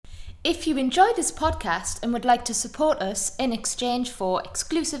If you enjoy this podcast and would like to support us in exchange for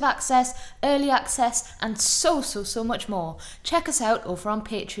exclusive access, early access, and so much more, check us out over on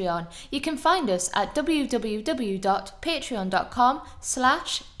Patreon. You can find us at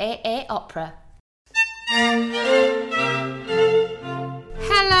www.patreon.com/AAOpera.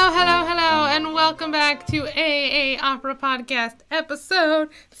 Hello, and welcome back to AA Opera Podcast, episode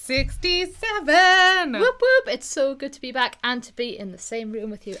 67. Whoop whoop, it's so good to be back and to be in the same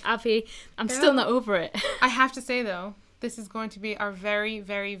room with you, Avi. I'm still not over it. I have to say, though, this is going to be our very,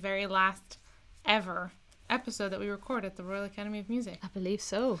 very, very last ever episode that we record at the Royal Academy of Music. I believe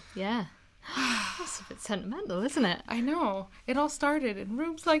so, yeah. That's a bit sentimental, isn't it? I know. It all started in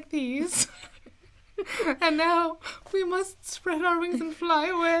rooms like these. And now we must spread our wings and fly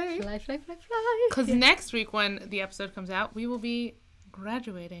away. Fly. Because next week when the episode comes out, we will be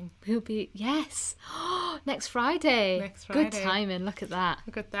graduating. We'll be, yes. Next Friday. Next Friday. Good timing, look at that.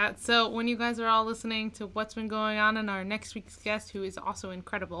 Look at that. So when you guys are all listening to what's been going on and our next week's guest, who is also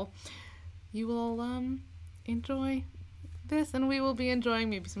incredible, you will enjoy this, and we will be enjoying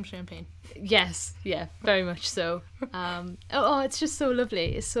maybe some champagne. Yes, yeah, very much so. It's just so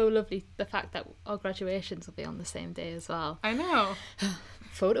lovely. It's so lovely the fact that our graduations will be on the same day as well. I know.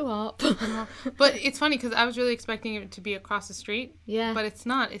 Photo op. But it's funny because I was really expecting it to be across the street. Yeah. But it's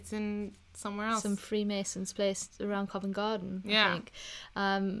not. It's in somewhere else. Some Freemasons place around Covent Garden, Yeah.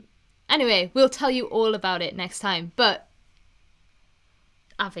 I think. Anyway, we'll tell you all about it next time. But,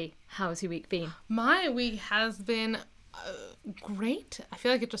 Avi, how's your week been? My week has been great. I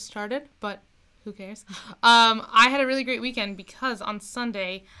feel like it just started, but who cares? I had a really great weekend because on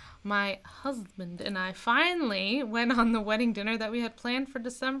Sunday, my husband and I finally went on the wedding dinner that we had planned for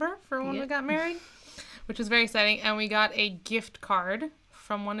December for when we got married, which was very exciting. And we got a gift card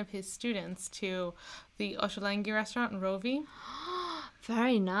from one of his students to the Osholangi restaurant in Rovi.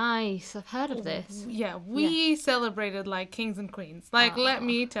 Very nice. I've heard of this. Yeah, we celebrated like kings and queens. Like, let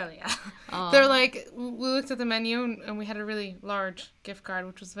me tell you. They're like, we looked at the menu and we had a really large gift card,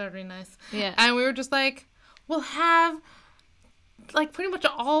 which was very nice. Yeah. And we were just like, we'll have like pretty much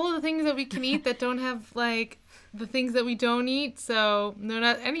all of the things that we can eat that don't have like the things that we don't eat. So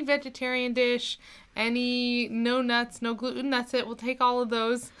not any vegetarian dish, no nuts, no gluten. That's it. We'll take all of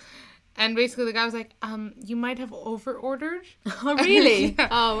those. And basically the guy was like, you might have over-ordered. Oh, really? Yeah.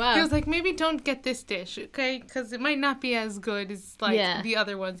 Oh, wow. He was like, maybe don't get this dish, okay? Because it might not be as good as, like, the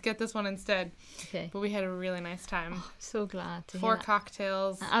other ones. Get this one instead. Okay. But we had a really nice time. Oh, so glad to hear 4 that.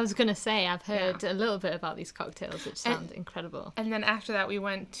 cocktails. I was going to say, I've heard a little bit about these cocktails, which sound incredible. And then after that, we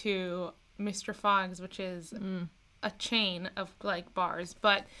went to Mr. Fogg's, which is a chain of, like, bars.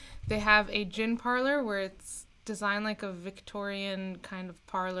 But they have a gin parlor where it's designed like a Victorian kind of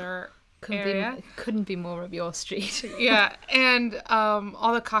parlor area. Couldn't be more of your street. Yeah, and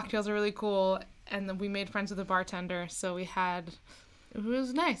all the cocktails are really cool, and then we made friends with the bartender, so it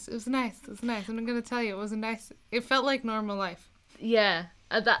was nice. And I'm gonna tell you, it felt like normal life. Yeah,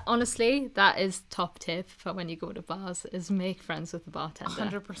 that is top tip for when you go to bars, is make friends with the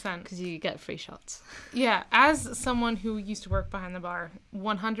bartender. 100%. Because you get free shots. Yeah, as someone who used to work behind the bar,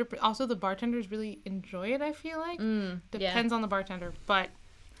 100%. Also, the bartenders really enjoy it, I feel like. Depends on the bartender, but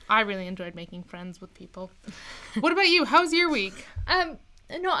I really enjoyed making friends with people. What about you? How's your week?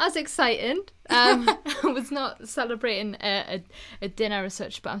 Not as exciting. I was not celebrating a dinner as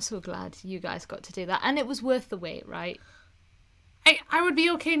such, but I'm so glad you guys got to do that. And it was worth the wait, right? I would be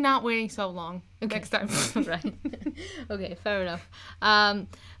okay not waiting so long next time. Right. Okay, fair enough.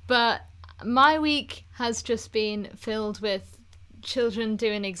 But my week has just been filled with children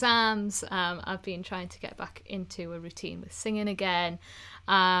doing exams. I've been trying to get back into a routine with singing again.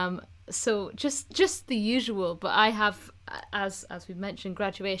 So just the usual, but I have, as we've mentioned,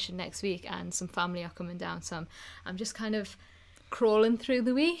 graduation next week and some family are coming down, so I'm just kind of crawling through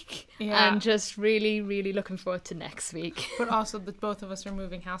the week and just really, really looking forward to next week. But also both of us are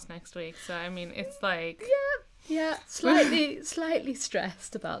moving house next week, so I mean it's like slightly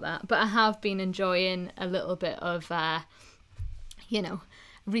stressed about that, but I have been enjoying a little bit of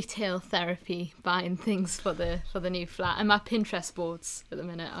retail therapy, buying things for the new flat, and my Pinterest boards at the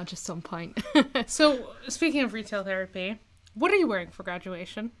minute are just on point. So speaking of retail therapy, what are you wearing for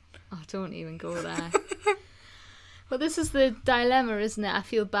graduation? Oh, don't even go there. Well, this is the dilemma, isn't it? I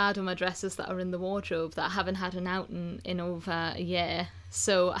feel bad on my dresses that are in the wardrobe that I haven't had an out in over a year,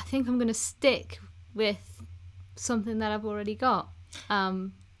 so I think I'm going to stick with something that I've already got.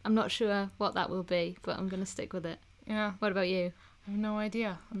 I'm not sure what that will be, but I'm going to stick with it. Yeah. What about you? I have no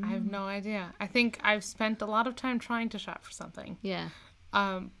idea. I have no idea. I think I've spent a lot of time trying to shop for something. Yeah.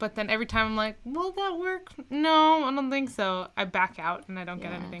 But then every time I'm like, will that work? No, I don't think so. I back out and I don't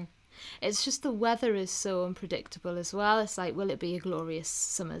get anything. It's just the weather is so unpredictable as well. It's like, will it be a glorious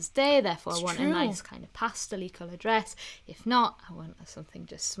summer's day? Therefore, I want a nice kind of pastel-y colour dress. If not, I want something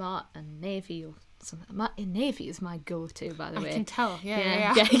just smart and navy or something. Navy is my go-to, by the way. I can tell.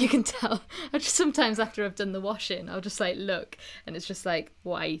 Yeah, you can tell. I just sometimes after I've done the washing, I'll just like look, and it's just like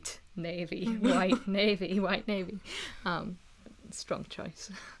white, navy, white, navy, white, navy. Strong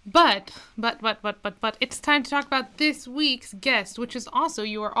choice. But it's time to talk about this week's guest, which is also,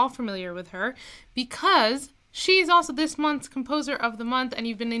 you are all familiar with her because she's also this month's Composer of the Month, and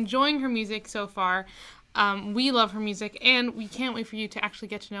you've been enjoying her music so far. We love her music, and we can't wait for you to actually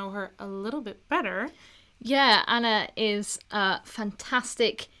get to know her a little bit better. Yeah, Anna is a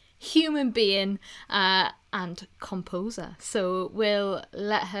fantastic human being and composer. So we'll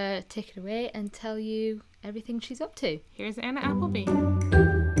let her take it away and tell you everything she's up to. Here's Anna Appleby.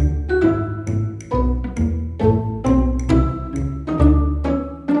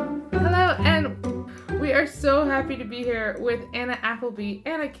 Hello, and we are so happy to be here with Anna Appleby.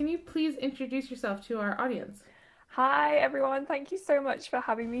 Anna, can you please introduce yourself to our audience? Hi everyone, thank you so much for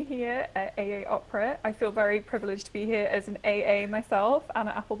having me here at AA Opera. I feel very privileged to be here as an AA myself,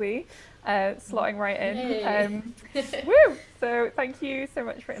 Anna Appleby, slotting right in. Woo! So thank you so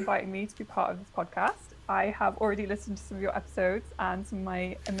much for inviting me to be part of this podcast. I have already listened to some of your episodes and some of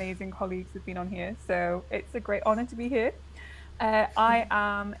my amazing colleagues have been on here, so it's a great honour to be here. I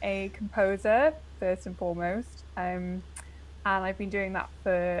am a composer, first and foremost. And I've been doing that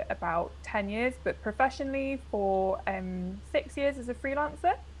for about 10 years, but professionally for 6 years as a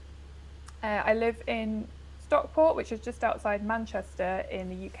freelancer. I live in Stockport, which is just outside Manchester in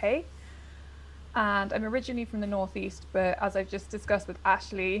the UK. And I'm originally from the Northeast, but as I've just discussed with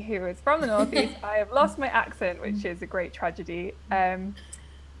Ashley, who is from the Northeast, I have lost my accent, which is a great tragedy.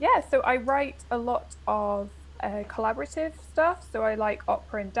 So I write a lot of collaborative stuff. So I like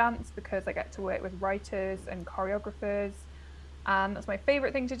opera and dance because I get to work with writers and choreographers. And that's my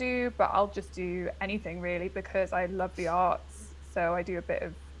favorite thing to do, but I'll just do anything really because I love the arts. So I do a bit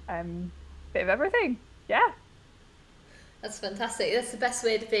of everything. Yeah. That's fantastic. That's the best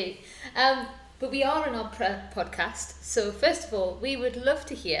way to be. But we are an opera podcast. So first of all, we would love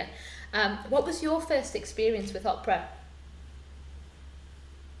to hear, what was your first experience with opera?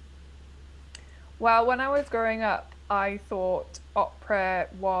 Well, when I was growing up, I thought opera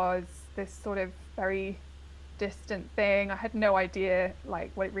was this sort of very distant thing. I had no idea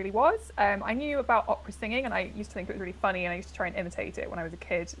like what it really was. I knew about opera singing and I used to think it was really funny, and I used to try and imitate it when I was a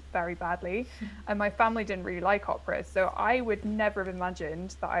kid very badly. And my family didn't really like opera, so I would never have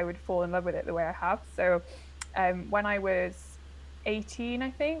imagined that I would fall in love with it the way I have. So when I was 18, I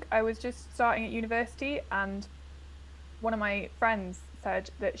think, I was just starting at university, and one of my friends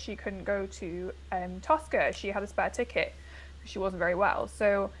said that she couldn't go to Tosca. She had a spare ticket. She wasn't very well.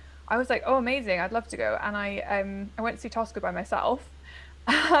 So I was like, oh, amazing, I'd love to go. And I went to see Tosca by myself,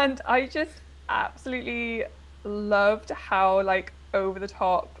 and I just absolutely loved how like over the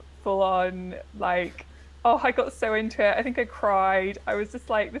top, full on, like, oh, I got so into it. I think I cried. I was just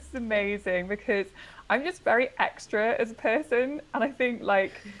like, this is amazing, because I'm just very extra as a person. And I think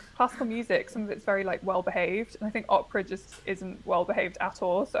like classical music, some of it's very like well behaved, and I think opera just isn't well behaved at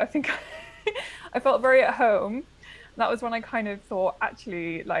all. So I think I felt very at home. That was when I kind of thought,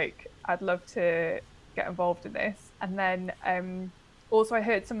 actually, like, I'd love to get involved in this. And then also I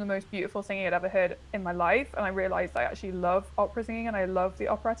heard some of the most beautiful singing I'd ever heard in my life. And I realized I actually love opera singing and I love the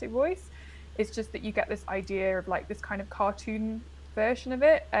operatic voice. It's just that you get this idea of like this kind of cartoon version of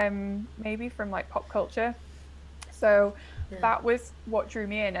it, maybe from like pop culture. So that was what drew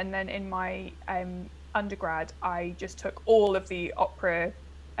me in. And then in my undergrad, I just took all of the opera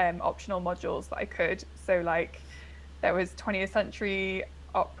optional modules that I could. So like, there was 20th century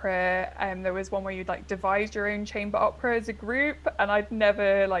opera, and there was one where you'd like devise your own chamber opera as a group, and I'd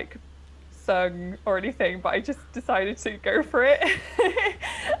never like sung or anything, but I just decided to go for it.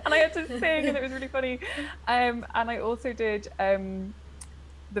 And I had to sing, and it was really funny. And I also did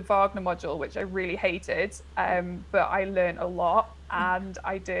the Wagner module, which I really hated, but I learned a lot. And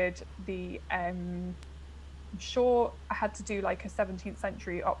I did the I'm sure I had to do like a 17th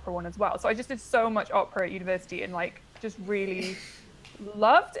century opera one as well. So I just did so much opera at university and like just really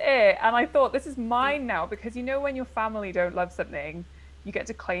loved it. And I thought, this is mine now, because you know when your family don't love something, you get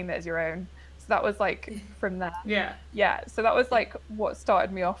to claim it as your own. So that was like from there. Yeah. So that was like what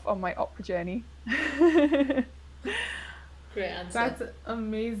started me off on my opera journey. Great answer. That's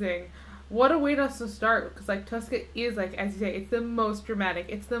amazing. What a way to also start, because like Tosca is like, as you say, it's the most dramatic,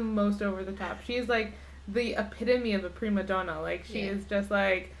 it's the most over the top. She's like the epitome of a prima donna. Like, she Yeah. is just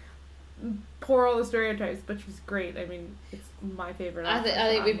like, pour all the stereotypes, but she's great. I mean, it's my favorite. I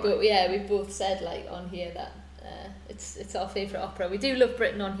think we've both said like on here that it's our favourite opera. We do love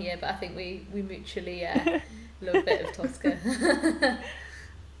Britain on here, but I think we mutually love a bit of Tosca.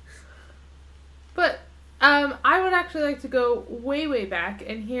 But I would actually like to go way, way back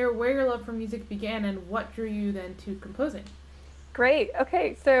and hear where your love for music began and what drew you then to composing. Great.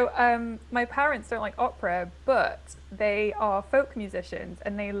 Okay, so my parents don't like opera, but they are folk musicians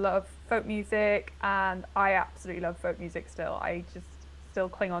and they love folk music, and I absolutely love folk music still. I just still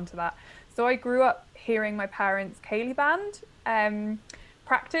cling on to that. So I grew up hearing my parents' Ceilidh band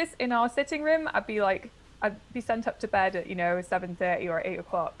practice in our sitting room. I'd be sent up to bed at 7:30 or 8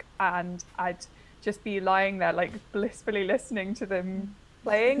 o'clock, and I'd just be lying there like blissfully listening to them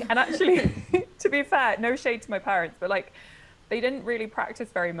playing. And actually, to be fair, no shade to my parents, but like, they didn't really practice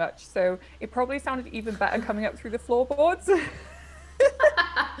very much, so it probably sounded even better coming up through the floorboards.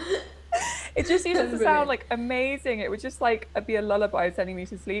 It just used to sound like amazing. It would just like be a lullaby sending me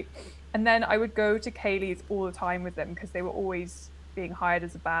to sleep. And then I would go to Ceilidh's all the time with them because they were always being hired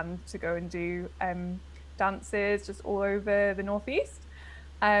as a band to go and do dances just all over the northeast.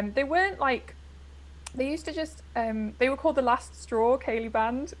 They weren't like, they used to just they were called the Last Straw Ceilidh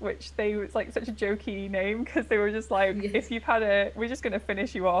Band, which was like such a jokey name because they were just like, Yes. if you've had we're just going to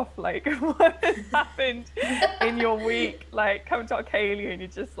finish you off, like what has happened in your week, like come to our Ceilidh, and you're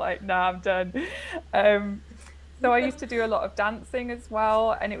just like, nah, I'm done. So I used to do a lot of dancing as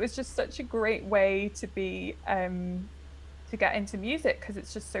well, and it was just such a great way to be to get into music because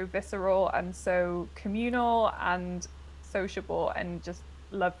it's just so visceral and so communal and sociable and just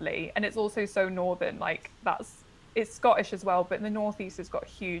lovely. And it's also so northern, like it's Scottish as well, but in the northeast has got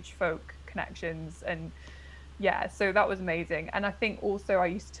huge folk connections, and yeah, so that was amazing. And I think also I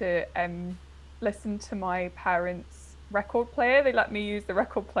used to listen to my parents' record player. They let me use the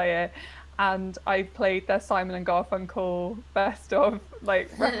record player, and I played their Simon and Garfunkel best of like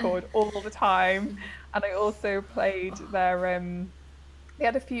record all the time. And I also played their they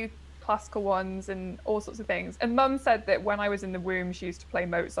had a few classical ones and all sorts of things. And Mum said that when I was in the womb, she used to play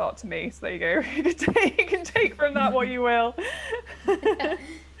Mozart to me. So there you go. You can take from that what you will.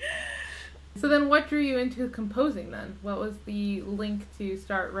 So then what drew you into composing then? What was the link to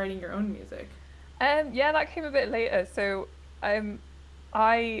start writing your own music? Yeah, that came a bit later. So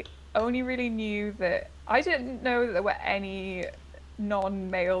I only really knew that I didn't know that there were any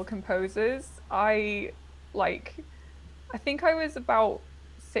non-male composers. I think I was about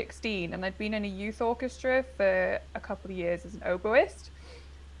 16 and I'd been in a youth orchestra for a couple of years as an oboist,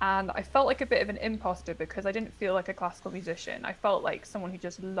 and I felt like a bit of an imposter because I didn't feel like a classical musician. I felt like someone who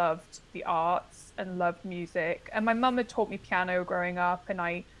just loved the arts and loved music. And my mum had taught me piano growing up, and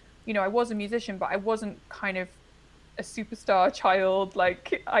I was a musician, but I wasn't kind of a superstar child.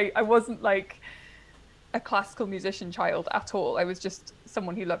 Like I wasn't like a classical musician child at all. I was just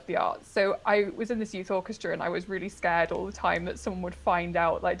someone who loved the arts. So I was in this youth orchestra, and I was really scared all the time that someone would find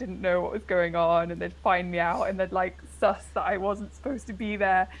out that I didn't know what was going on, and they'd find me out, and they'd like suss that I wasn't supposed to be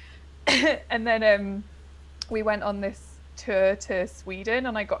there. And then we went on this tour to Sweden,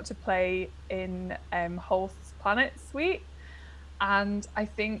 and I got to play in Holst's Planet Suite. And I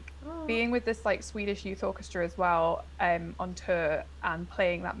think being with this like Swedish youth orchestra as well on tour and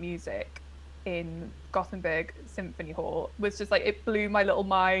playing that music in Gothenburg Symphony Hall was just like, it blew my little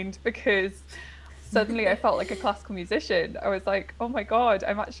mind, because suddenly I felt like a classical musician. I was like, oh my God,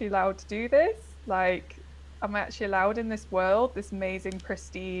 I'm actually allowed to do this. Like, am I actually allowed in this world, this amazing,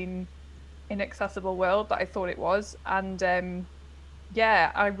 pristine, inaccessible world that I thought it was? And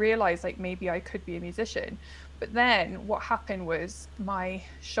yeah, I realized like maybe I could be a musician. But then what happened was my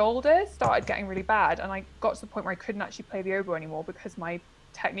shoulder started getting really bad, and I got to the point where I couldn't actually play the oboe anymore because my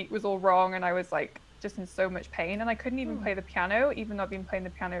technique was all wrong, and I was like just in so much pain, and I couldn't even play the piano, even though I've been playing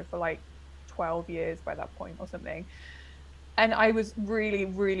the piano for like 12 years by that point or something. And I was really,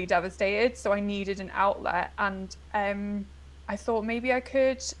 really devastated. So I needed an outlet, and I thought maybe I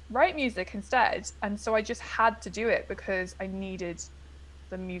could write music instead. And so I just had to do it because I needed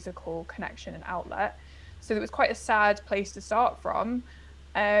the musical connection and outlet. So it was quite a sad place to start from.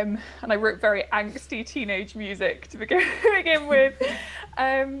 And I wrote very angsty teenage music to begin with.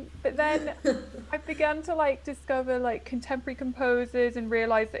 But then I began to like discover like contemporary composers and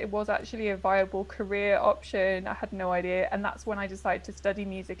realize that it was actually a viable career option. I had no idea. And that's when I decided to study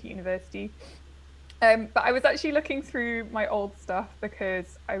music at university. But I was actually looking through my old stuff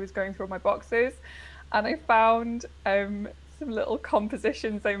because I was going through all my boxes, and I found some little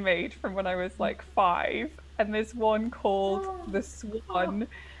compositions I made from when I was like 5. And there's one called The Swan,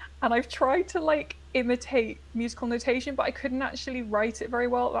 and I've tried to like imitate musical notation, but I couldn't actually write it very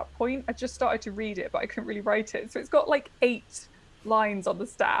well at that point. I just started to read it, but I couldn't really write it. So it's got like 8 lines on the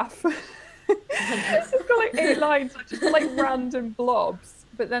staff. It's got like 8 lines, just like random blobs.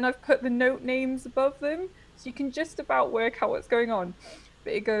 But then I've put the note names above them, so you can just about work out what's going on.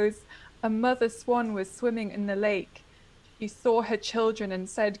 But it goes, a mother swan was swimming in the lake. She saw her children and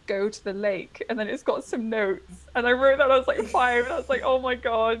said, go to the lake. And then it's got some notes. And I wrote that when I was like 5, and I was like, oh my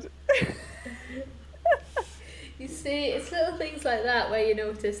God. You see, it's little things like that where you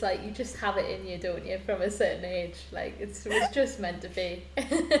notice, like, you just have it in you, don't you, from a certain age. Like, it's just meant to be.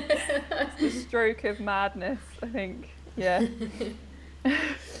 It's the stroke of madness, I think. Yeah.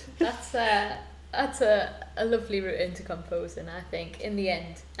 That's a lovely route into composing, I think, in the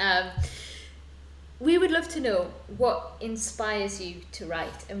end. We would love to know what inspires you to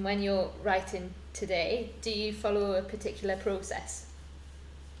write, and when you're writing today, do you follow a particular process?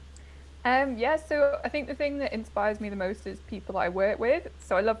 Yeah, so I think the thing that inspires me the most is people that I work with.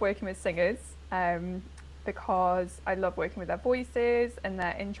 So I love working with singers, because I love working with their voices and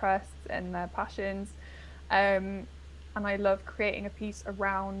their interests and their passions. And I love creating a piece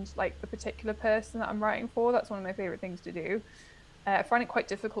around like the particular person that I'm writing for. That's one of my favorite things to do. I find it quite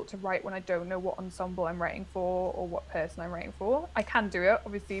difficult to write when I don't know what ensemble I'm writing for or what person I'm writing for. I can do it,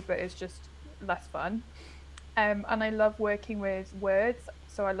 obviously, but it's just less fun. And I love working with words.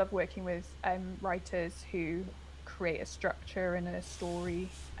 So I love working with writers who create a structure and a story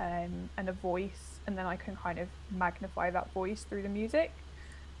and a voice, and then I can kind of magnify that voice through the music.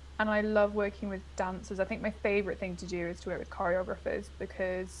 And I love working with dancers. I think my favorite thing to do is to work with choreographers,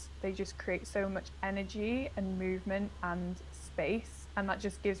 because they just create so much energy and movement and space, and that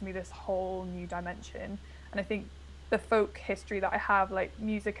just gives me this whole new dimension. And I think the folk history that I have, like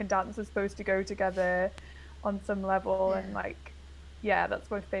music and dance are supposed to go together on some level, and like, yeah,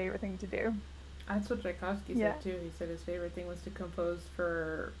 that's my favorite thing to do. That's what Tchaikovsky said too. He said his favorite thing was to compose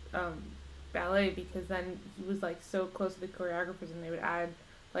for ballet, because then he was like so close to the choreographers, and they would add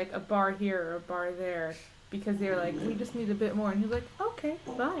like a bar here or a bar there, because they were like, we just need a bit more, and he was like, okay,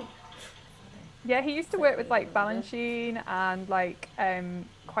 bye. Yeah, he used to work with like Balanchine and like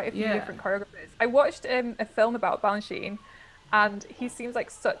quite a few different choreographers. I watched a film about Balanchine, and he seems like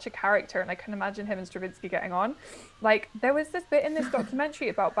such a character, and I can imagine him and Stravinsky getting on. Like, there was this bit in this documentary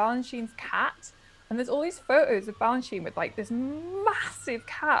about Balanchine's cat, and there's all these photos of Balanchine with like this massive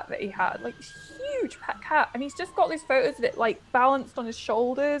cat that he had, like huge pet cat, and he's just got these photos of it like balanced on his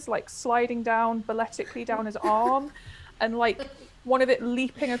shoulders, like sliding down balletically down his arm, and like one of it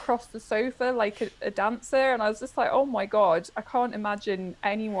leaping across the sofa like a dancer. And I was just like, oh my God, I can't imagine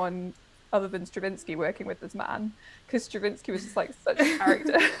anyone other than Stravinsky working with this man, because Stravinsky was just like such a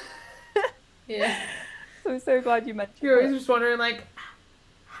character. Yeah. So I'm so glad you mentioned You're always just wondering, like,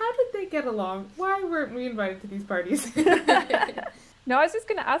 how did they get along? Why weren't we invited to these parties? No, I was just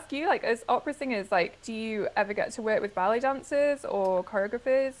going to ask you, like, as opera singers, like, do you ever get to work with ballet dancers or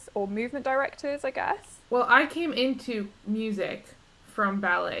choreographers or movement directors, I guess? Well, I came into music from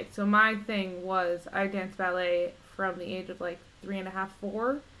ballet. So my thing was I danced ballet from the age of like 3.5,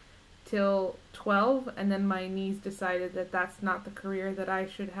 4 till 12. And then my knees decided that that's not the career that I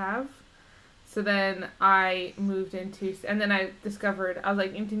should have. So then I moved into, and then I discovered, I was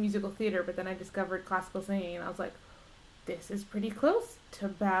like into musical theater, but then I discovered classical singing, and I was like, this is pretty close to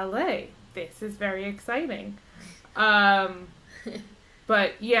ballet. This is very exciting. But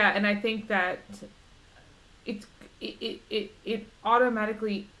yeah, and I think that it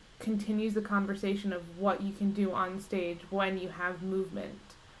automatically continues the conversation of what you can do on stage when you have movement.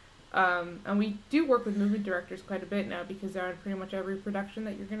 And we do work with movement directors quite a bit now, because they're on pretty much every production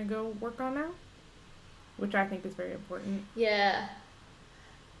that you're going to go work on now, which I think is very important. Yeah.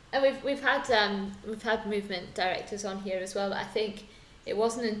 And we've had movement directors on here as well. I think it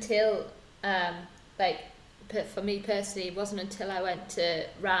wasn't until for me personally, it wasn't until I went to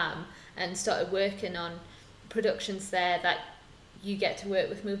RAM and started working on productions there that you get to work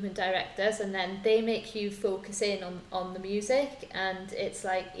with movement directors, and then they make you focus in on the music, and it's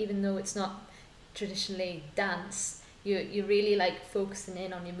like, even though it's not traditionally dance, you're really like focusing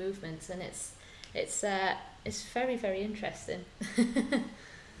in on your movements, and it's very, very interesting.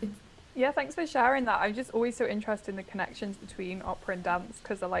 Yeah, thanks for sharing that. I'm just always so interested in the connections between opera and dance,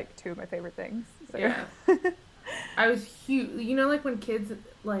 because they're like two of my favorite things. So. Yeah. I was huge. You know, like when kids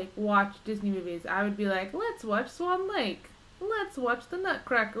like watch Disney movies, I would be like, let's watch Swan Lake. Let's watch The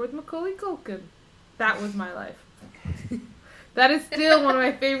Nutcracker with Macaulay Culkin. That was my life. That is still one of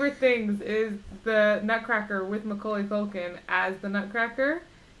my favorite things, is the Nutcracker with Macaulay Culkin as the Nutcracker.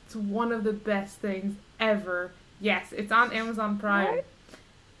 It's one of the best things ever. Yes, it's on Amazon Prime. What?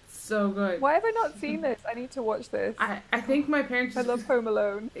 so good. Why have I not seen this? I need to watch this. I think my parents I just, love Home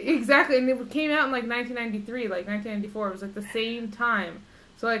Alone. exactly, and it came out in like 1993, like 1994. It was like the same time.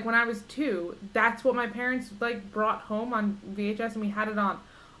 So like when I was 2, that's what my parents like brought home on VHS, and we had it on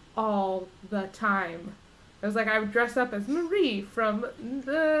all the time. It was like I would dress up as Marie from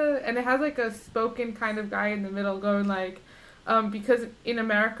the, and it has like a spoken kind of guy in the middle going like, because in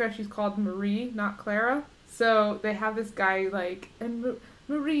America she's called Marie, not Clara. So they have this guy like, and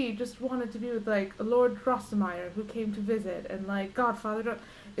Marie just wanted to be with like Lord Drosselmeyer who came to visit, and like Godfather.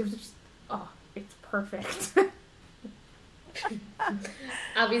 It was just, oh, it's perfect.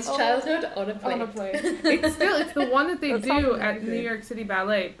 Abby's childhood on a plate. On a plate. It's the one that they That do sounds at amazing. New York City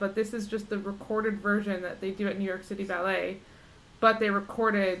Ballet, but this is just the recorded version that they do at New York City Ballet. But they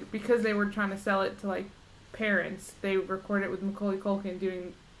recorded, because they were trying to sell it to like parents, they recorded it with Macaulay Culkin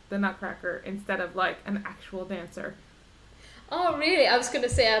doing the Nutcracker instead of like an actual dancer. Oh, really? I was going to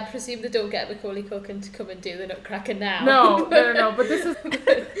say, I presume they don't get Macaulay Culkin to come and do the Nutcracker now. No, but this is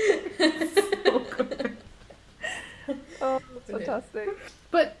so good. Oh, that's fantastic.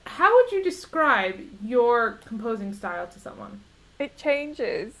 But how would you describe your composing style to someone? It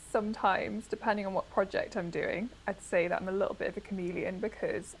changes sometimes depending on what project I'm doing. I'd say that I'm a little bit of a chameleon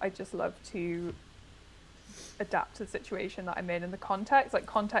because I just love to adapt to the situation that I'm in and the context. Like,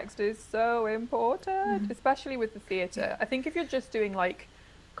 context is so important, especially with the theatre. I think if you're just doing like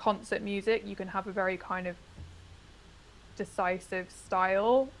concert music, you can have a very kind of decisive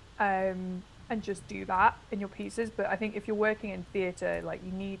style, and just do that in your pieces. But I think if you're working in theatre, like,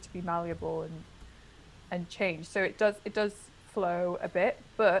 you need to be malleable and change. So it does flow a bit,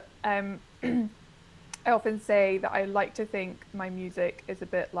 but I often say that I like to think my music is a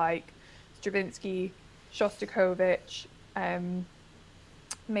bit like Stravinsky, Shostakovich,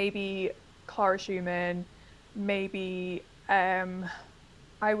 maybe Clara Schumann, maybe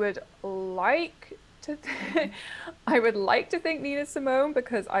I would like to think Nina Simone,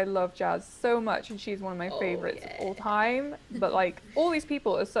 because I love jazz so much and she's one of my favorites of all time. But like, all these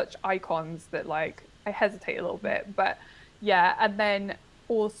people are such icons that like I hesitate a little bit. But yeah, and then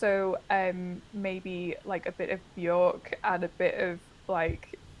also maybe like a bit of Björk and a bit of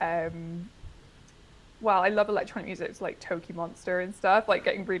like well, I love electronic music. It's like Toki Monster and stuff, like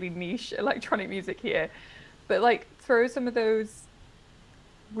getting really niche electronic music here. But like, throw some of those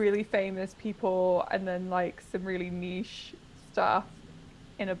really famous people and then like some really niche stuff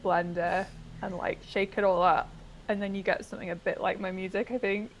in a blender and like shake it all up, and then you get something a bit like my music, I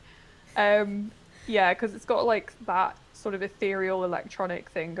think. Yeah, because it's got like that sort of ethereal electronic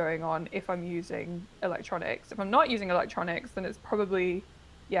thing going on if I'm using electronics. If I'm not using electronics, then it's probably,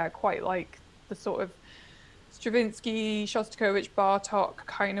 yeah, quite like the sort of Stravinsky, Shostakovich, Bartok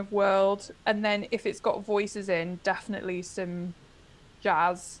kind of world. And then if it's got voices in, definitely some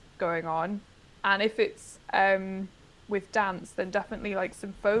jazz going on. And if it's with dance, then definitely like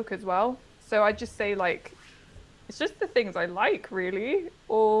some folk as well. So I just say like, it's just the things I like, really,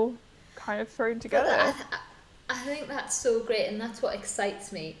 all kind of thrown together. I think that's so great, and that's what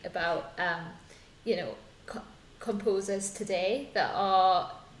excites me about composers today that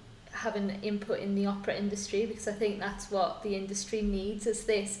are having input in the opera industry, because I think that's what the industry needs, is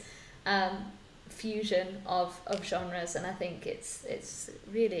this fusion of genres, and I think it's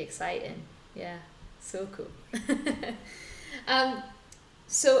really exciting. Yeah, so cool.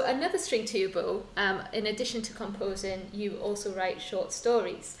 So another string to your bow, in addition to composing, you also write short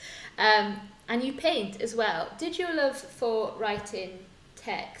stories, and you paint as well. Did your love for writing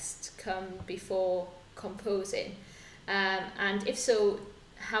text come before composing? And if so,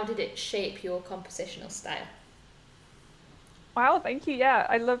 how did it shape your compositional style? Wow, thank you. Yeah,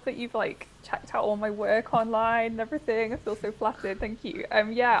 I love that you've like checked out all my work online and everything. I feel so flattered. Thank you.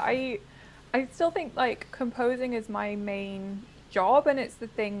 Yeah, I still think like composing is my main job, and it's the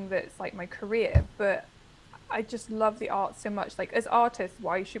thing that's like my career, but I just love the art so much. Like, as artists,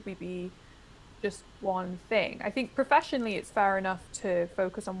 why should we be just one thing? I think professionally it's fair enough to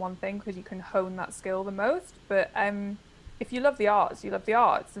focus on one thing because you can hone that skill the most, but if you love the arts, you love the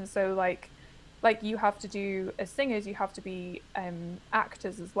arts. And so like you have to do, as singers, you have to be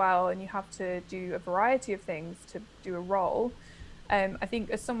actors as well, and you have to do a variety of things to do a role. I think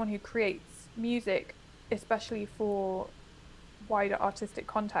as someone who creates music, especially for wider artistic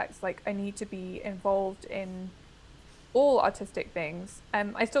context, like I need to be involved in all artistic things.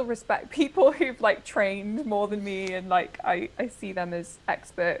 I still respect people who've like trained more than me, and like I see them as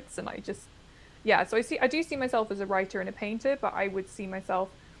experts, and I just, yeah, so I do see myself as a writer and a painter, but I would see myself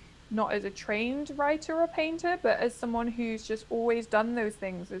not as a trained writer or painter, but as someone who's just always done those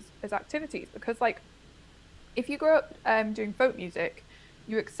things as activities. Because like, if you grow up doing folk music,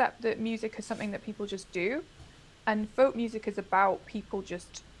 you accept that music is something that people just do, and folk music is about people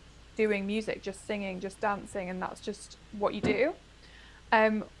just doing music, just singing, just dancing, and that's just what you do.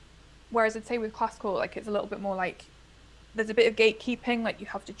 Whereas I'd say with classical, like it's a little bit more like there's a bit of gatekeeping, like you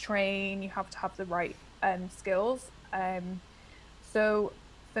have to train, you have to have the right skills. So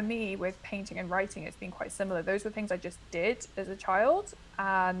for me, with painting and writing, it's been quite similar. Those were things I just did as a child,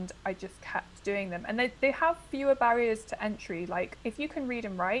 and I just kept doing them. And they have fewer barriers to entry. Like if you can read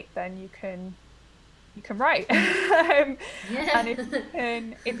and write, then you can write. And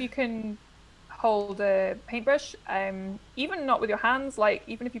if you can hold a paintbrush, even not with your hands, like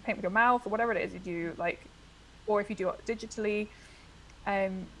even if you paint with your mouth or whatever it is you do, like, or if you do it digitally,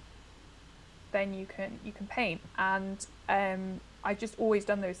 then you can paint. And I've just always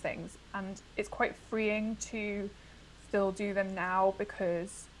done those things, and it's quite freeing to still do them now,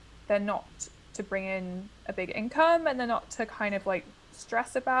 because they're not to bring in a big income, and they're not to kind of like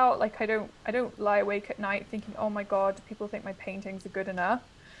stress about, like I don't lie awake at night thinking, oh my god, do people think my paintings are good enough.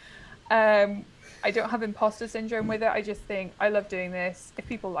 I don't have imposter syndrome with it. I just think I love doing this. If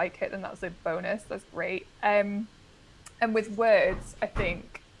people like it, then that's a bonus. That's great. And with words, I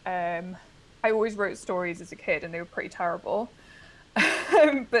think I always wrote stories as a kid, and they were pretty terrible.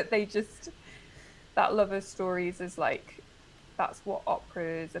 But that love of stories is like, that's what opera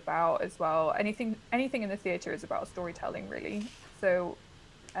is about as well. Anything in the theatre is about storytelling, really. So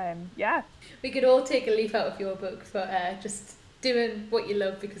yeah, we could all take a leaf out of your book for just doing what you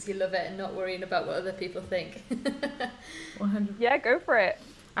love because you love it, and not worrying about what other people think. 100%. Yeah, go for it.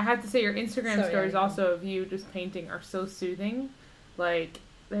 I have to say, your Instagram stories also of you just painting are so soothing. Like,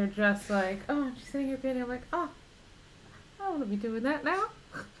 they're just like, oh, she's sitting here painting. I'm like, oh, I want to be doing that now.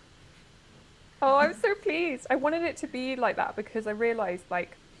 Oh, I'm so pleased. I wanted it to be like that because I realised,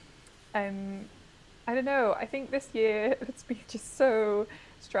 like, I don't know, I think this year it's been just so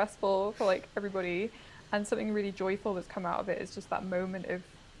stressful for, like, everybody, and something really joyful that's come out of it is just that moment of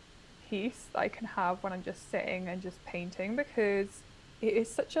peace that I can have when I'm just sitting and just painting, because it is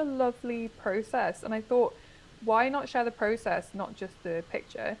such a lovely process. And I thought, why not share the process, not just the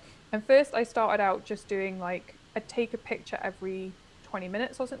picture? And first I started out just doing, like, I'd take a picture every 20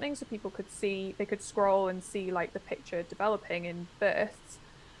 minutes or something, so people could see, they could scroll and see, like, the picture developing in bursts.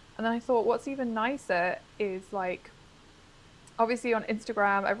 And then I thought, what's even nicer is, like, obviously on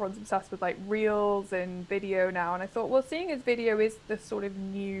Instagram everyone's obsessed with, like, reels and video now, and I thought, well, seeing as video is the sort of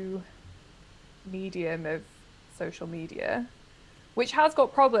new medium of social media, which has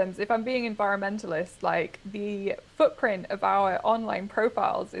got problems, if I'm being environmentalist, like, the footprint of our online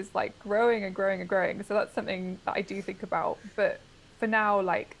profiles is, like, growing and growing and growing. So that's something that I do think about. But for now,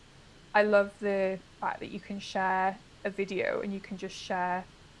 like, I love the fact that you can share a video and you can just share,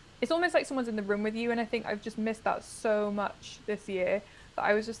 it's almost like someone's in the room with you. And I think I've just missed that so much this year, that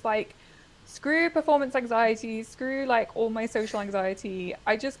I was just like, screw performance anxiety, screw, like, all my social anxiety.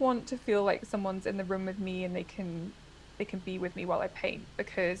 I just want to feel like someone's in the room with me and they can be with me while I paint.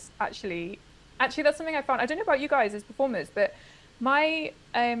 Because actually that's something I found, I don't know about you guys as performers, but my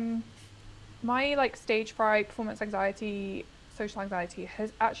like stage fright, performance anxiety, social anxiety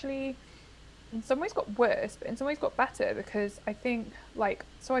has actually in some ways got worse, but in some ways got better, because I think, like,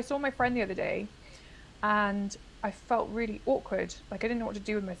 so I saw my friend the other day and I felt really awkward, like I didn't know what to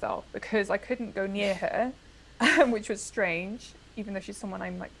do with myself because I couldn't go near her, which was strange, even though she's someone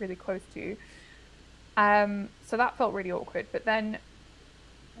I'm, like, really close to. So that felt really awkward. But then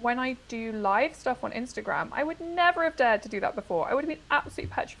when I do live stuff on Instagram, I would never have dared to do that before. I would have been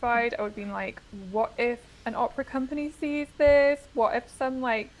absolutely petrified. I would have been like, what if an opera company sees this? What if some,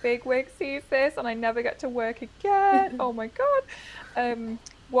 like, big wig sees this and I never get to work again? Oh my god.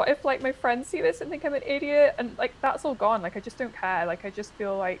 What if, like, my friends see this and think I'm an idiot? And, like, that's all gone. Like, I just don't care. Like, I just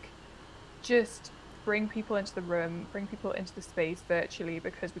feel like, just bring people into the room, bring people into the space virtually,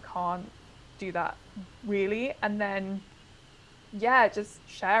 because we can't do that really. And then yeah, just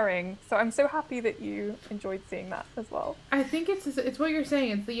sharing. So I'm so happy that you enjoyed seeing that as well. I think it's what you're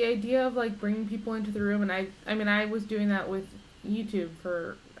saying. It's the idea of, like, bringing people into the room. And I mean, I was doing that with YouTube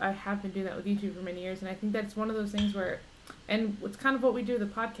I have been doing that with YouTube for many years. And I think that's one of those things where, and it's kind of what we do with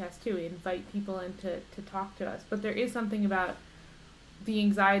the podcast too. We invite people in to talk to us. But there is something about the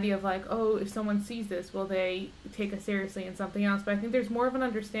anxiety of, like, oh, if someone sees this, will they take us seriously in something else? But I think there's more of an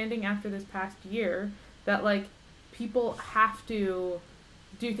understanding after this past year that, like, people have to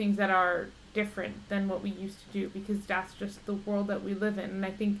do things that are different than what we used to do, because that's just the world that we live in. And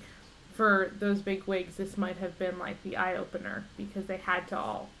I think for those big wigs, this might have been, like, the eye-opener, because they had to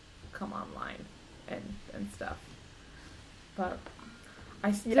all come online and stuff. But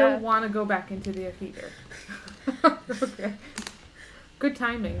I still want to go back into the theater. Okay. Good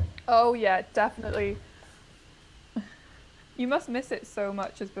timing. Oh yeah, definitely. You must miss it so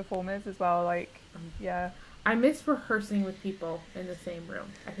much as performers as well. Like, yeah. I miss rehearsing with people in the same room.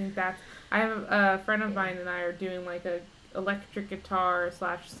 I think that's. I have a friend of mine and I are doing like a electric guitar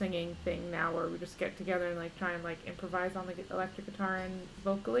 / singing thing now, where we just get together and like try and like improvise on the electric guitar and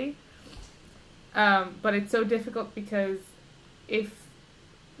vocally. But it's so difficult because if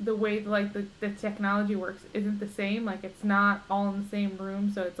the way like the technology works isn't the same, like it's not all in the same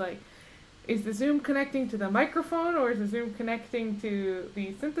room, so it's like, is the Zoom connecting to the microphone, or is the Zoom connecting to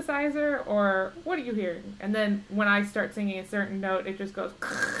the synthesizer, or what are you hearing? And then when I start singing a certain note, it just goes,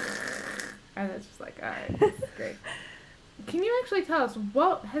 and it's just like, all right, this is great. Can you actually tell us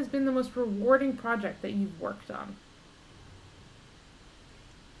what has been the most rewarding project that you've worked on?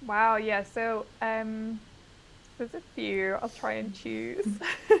 Wow, yeah. So, there's a few. I'll try and choose.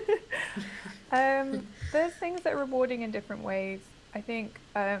 There's things that are rewarding in different ways. I think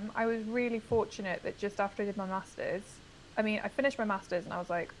I was really fortunate that just after I did my master's, I mean, I finished my master's and I was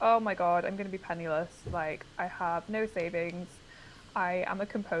like, oh my God, I'm going to be penniless. Like, I have no savings. I am a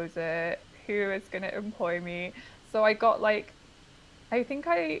composer. Who is going to employ me? So I got like, I think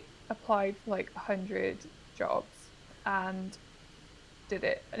I applied for like 100 jobs and did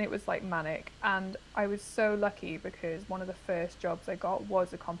it, and it was like manic. And I was so lucky because one of the first jobs I got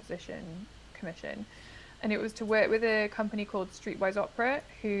was a composition commission, and it was to work with a company called Streetwise Opera,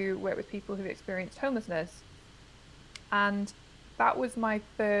 who work with people who've experienced homelessness. And that was my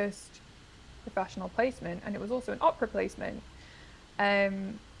first professional placement, and it was also an opera placement.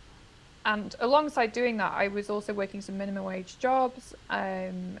 And alongside doing that, I was also working some minimum wage jobs,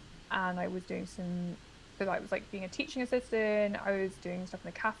 and I was doing some, so I was like being a teaching assistant, I was doing stuff in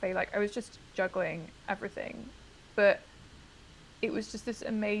a cafe, like I was just juggling everything. But it was just this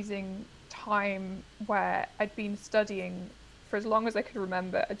amazing time where I'd been studying for as long as I could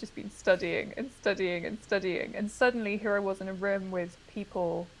remember. I'd just been studying and studying and studying, and suddenly here I was in a room with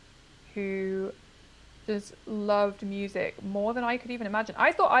people who just loved music more than I could even imagine.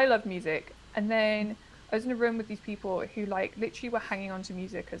 I thought I loved music, and then I was in a room with these people who like literally were hanging on to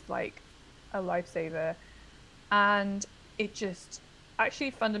music as like a lifesaver, and it just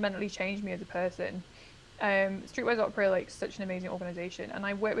actually fundamentally changed me as a person. Streetwise Opera, like, such an amazing organization, and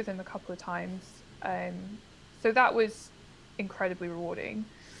I worked with them a couple of times, so that was incredibly rewarding.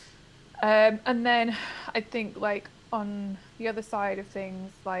 And then I think like on the other side of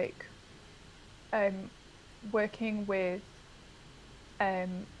things, like working with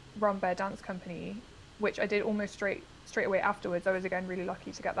Ron Bear Dance Company, which I did almost straight away afterwards. I was again really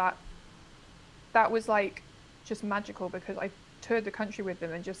lucky to get that. That was like just magical because I toured the country with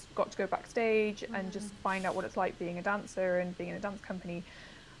them and just got to go backstage and just find out what it's like being a dancer and being in a dance company,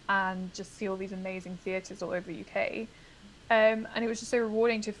 and just see all these amazing theatres all over the UK. And it was just so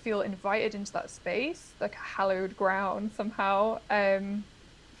rewarding to feel invited into that space, like a hallowed ground somehow.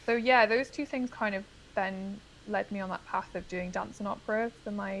 So yeah, those two things kind of then led me on that path of doing dance and opera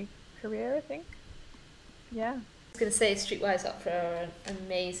for my career, I think. Yeah. I was going to say Streetwise Opera are an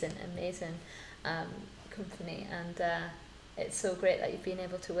amazing company, and it's so great that you've been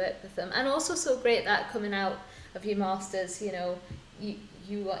able to work with them, and also so great that coming out of your masters, you know,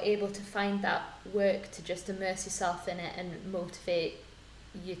 you are able to find that work to just immerse yourself in it and motivate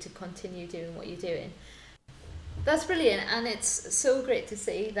you to continue doing what you're doing. That's brilliant, and it's so great to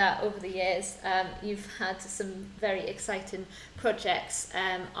see that over the years you've had some very exciting projects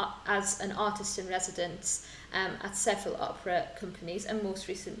as an artist in residence at several opera companies, and most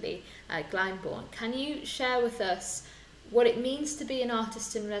recently Glyndebourne. Can you share with us what it means to be an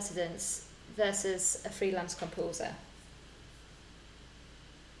artist in residence versus a freelance composer?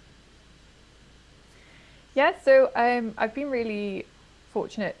 Yeah, so I've been really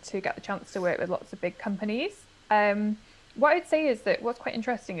fortunate to get the chance to work with lots of big companies. What I'd say is that what's quite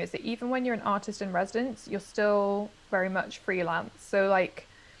interesting is that even when you're an artist in residence, you're still very much freelance. So like,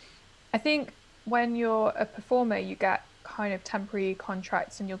 I think when you're a performer, you get kind of temporary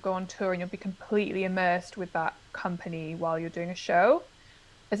contracts and you'll go on tour and you'll be completely immersed with that company while you're doing a show.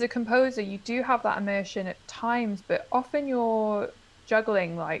 As a composer, you do have that immersion at times, but often you're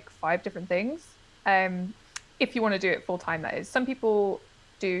juggling like 5 different things. If you want to do it full time, that is. Some people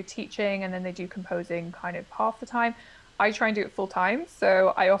do teaching and then they do composing kind of half the time. I try and do it full time,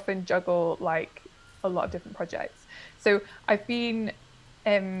 so I often juggle like a lot of different projects. So I've been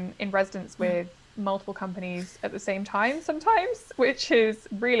in residence with multiple companies at the same time sometimes, which is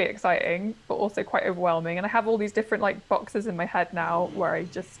really exciting but also quite overwhelming. And I have all these different like boxes in my head now where I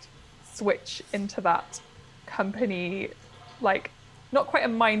just switch into that company, like not quite a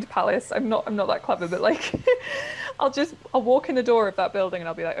mind palace. I'm not that clever, but like I'll walk in the door of that building and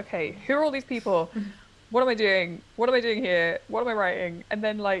I'll be like, okay, who are all these people? What am I doing? What am I doing here? What am I writing? And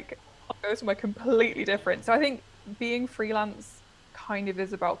then like I'll go somewhere completely different. So I think being freelance kind of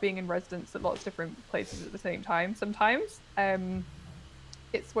is about being in residence at lots of different places at the same time sometimes.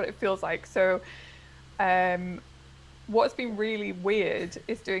 It's what it feels like. So what's been really weird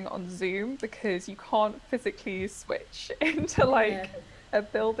is doing it on Zoom because you can't physically switch into like a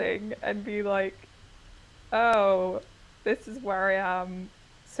building and be like, oh, this is where I am.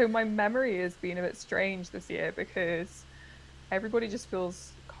 So my memory has been a bit strange this year because everybody just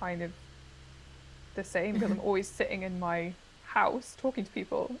feels kind of the same because I'm always sitting in my house talking to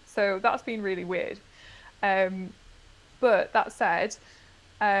people. So that's been really weird. But that said,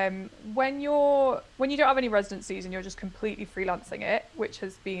 when you don't have any residencies and you're just completely freelancing it, which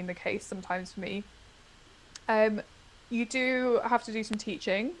has been the case sometimes for me, you do have to do some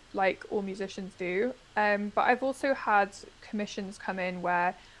teaching, like all musicians do. But I've also had commissions come in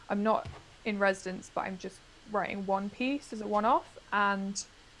where I'm not in residence, but I'm just writing one piece as a one-off, and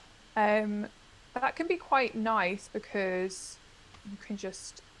that can be quite nice because you can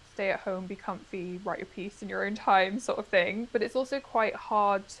just stay at home, be comfy, write your piece in your own time, sort of thing. But it's also quite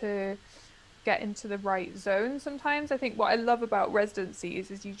hard to get into the right zone sometimes. I think what I love about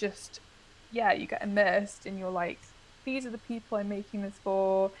residencies is you get immersed and you're like, these are the people I'm making this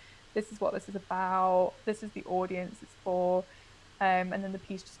for, this is what this is about, this is the audience it's for. And then the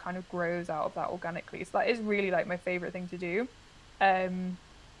piece just kind of grows out of that organically. So that is really like my favorite thing to do.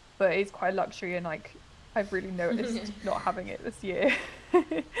 But it's quite a luxury, and like I've really noticed not having it this year.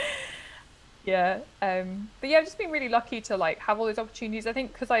 Yeah. But yeah, I've just been really lucky to like have all those opportunities. I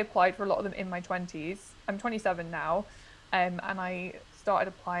think because I applied for a lot of them in my 20s. I'm 27 now, and I started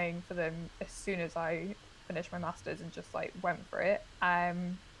applying for them as soon as I finished my master's and just like went for it.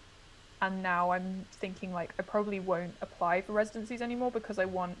 And now I'm thinking like I probably won't apply for residencies anymore because I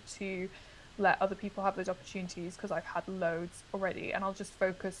want to let other people have those opportunities because I've had loads already, and I'll just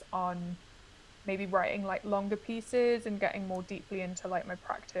focus on maybe writing like longer pieces and getting more deeply into like my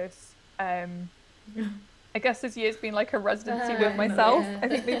practice. I guess this year's been like a residency with myself. I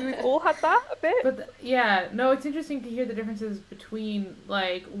think maybe we've all had that a bit. But it's interesting to hear the differences between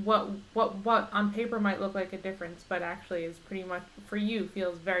like what on paper might look like a difference, but actually is pretty much for you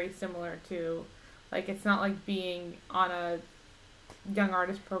feels very similar to, like, it's not like being on a young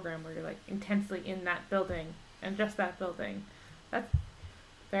artist program where you're like intensely in that building and just that building. That's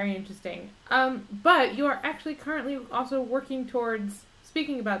very interesting. But you are actually currently also working towards,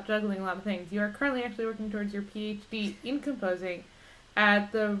 speaking about juggling a lot of things, you are currently actually working towards your PhD in composing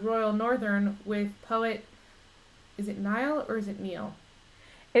at the Royal Northern with poet, is it Niall or is it Neil?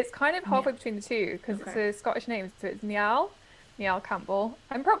 It's kind of halfway between the two because it's a Scottish name, so it's Niall Campbell.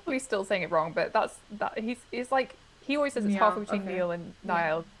 I'm probably still saying it wrong, but he's like, he always says it's halfway between Neil and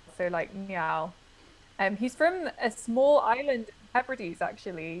Niall, so like Niall. He's from a small island, Hebrides,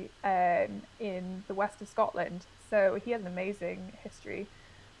 actually, in the west of Scotland. So he has an amazing history.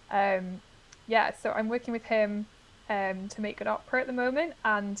 So I'm working with him to make an opera at the moment,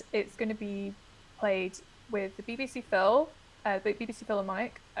 and it's going to be played with the BBC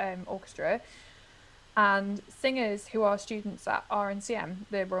Philharmonic Orchestra, and singers who are students at RNCM,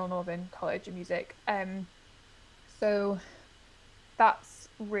 the Royal Northern College of Music. So that's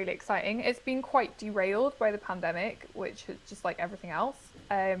really exciting. It's been quite derailed by the pandemic, which is just like everything else.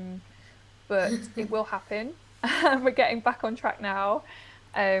 But it will happen. We're getting back on track now.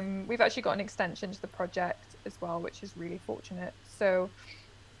 We've actually got an extension to the project as well, which is really fortunate. So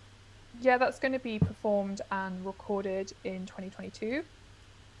yeah, that's going to be performed and recorded in 2022.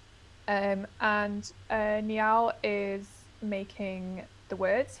 And Niall is making the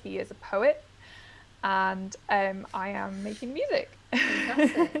words. He is a poet, and I am making music.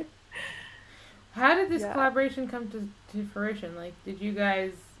 Fantastic. How did this collaboration come to fruition? Like,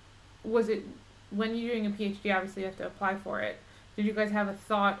 was it, when you're doing a PhD, obviously you have to apply for it. Did you guys have a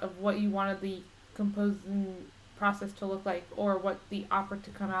thought of what you wanted the composing process to look like, or what the opera to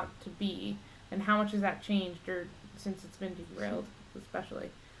come out to be, and how much has that changed since it's been derailed,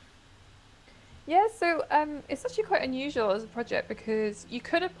 especially? Yeah, so it's actually quite unusual as a project because you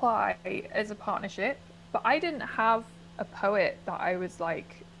could apply as a partnership, but I didn't have a poet that I was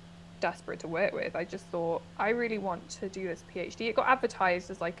like desperate to work with. I just thought I really want to do this PhD. It got advertised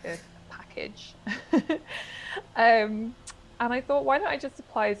as like a package. And I thought, why don't I just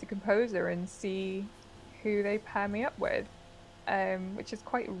apply as a composer and see who they pair me up with, which is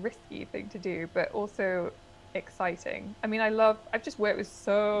quite a risky thing to do, but also exciting. I mean, I've just worked with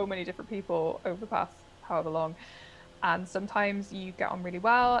so many different people over the past however long, And sometimes you get on really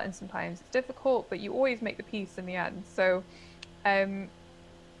well and sometimes it's difficult, but you always make the piece in the end. So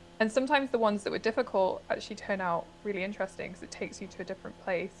and sometimes the ones that were difficult actually turn out really interesting because it takes you to a different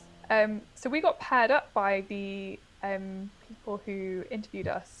place. So we got paired up by the people who interviewed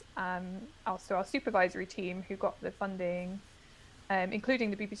us, also our supervisory team who got the funding, including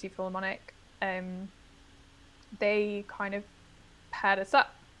the BBC Philharmonic. They kind of paired us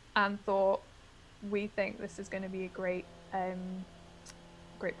up and thought, we think this is going to be a great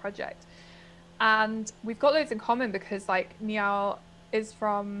project. And we've got loads in common because like Niall he's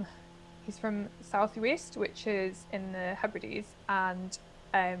from South Uist, which is in the Hebrides, and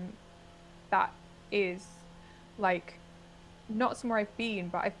that is like not somewhere I've been,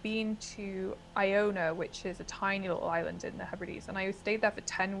 but I've been to Iona, which is a tiny little island in the Hebrides, and I stayed there for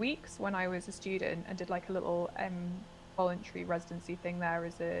 10 weeks when I was a student and did like a little voluntary residency thing there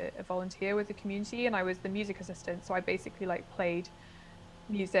as a volunteer with the community, and I was the music assistant, so I basically like played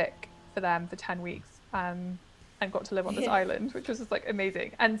music for them for 10 weeks and got to live on this island, which was just like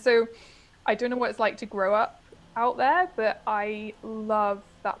amazing. And so I don't know what it's like to grow up out there, but I love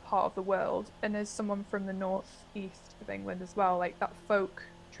that part of the world. And as someone from the northeast of England as well, like that folk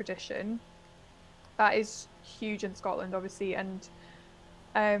tradition, that is huge in Scotland, obviously. And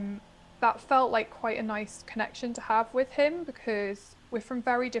that felt like quite a nice connection to have with him because we're from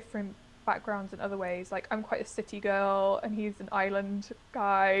very different backgrounds in other ways. Like I'm quite a city girl and he's an island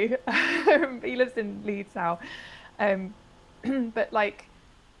guy. He lives in Leeds now. But like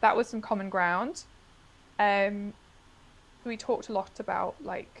that was some common ground. We talked a lot about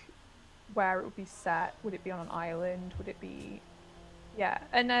like where it would be set. Would it be on an island? Would it be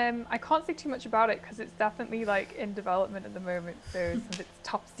and I can't say too much about it because it's definitely like in development at the moment, so some of it's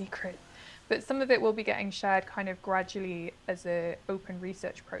top secret, but some of it will be getting shared kind of gradually as a open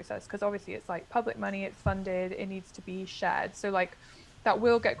research process, because obviously it's like public money, it's funded, it needs to be shared, so like that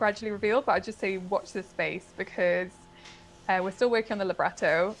will get gradually revealed. But I'd just say watch this space because we're still working on the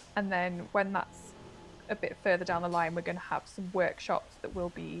libretto, and then when that's a bit further down the line, we're going to have some workshops that will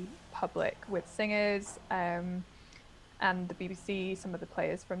be public with singers and the BBC, some of the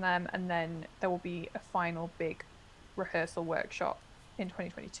players from them, and then there will be a final big rehearsal workshop in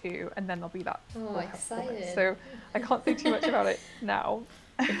 2022, and then there'll be that exciting. So I can't say too much about it now.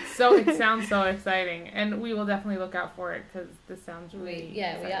 It sounds so exciting, and we will definitely look out for it because this sounds really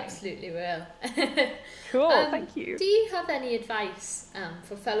exciting. We absolutely will. Cool. Thank you. Do you have any advice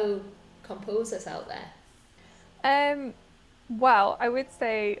for fellow composers out there? Well, I would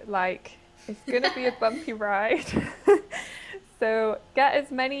say like it's going to be a bumpy ride. So get as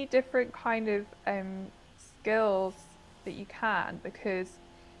many different kind of skills that you can, because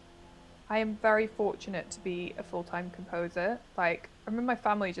I am very fortunate to be a full-time composer. Like I remember my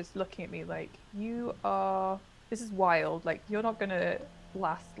family just looking at me like, this is wild, like you're not gonna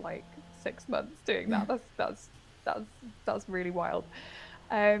last like 6 months doing that. That's really wild.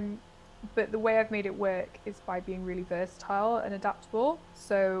 But the way I've made it work is by being really versatile and adaptable.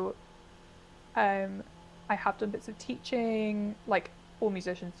 So I have done bits of teaching, like all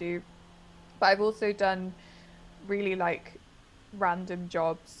musicians do, but I've also done really like random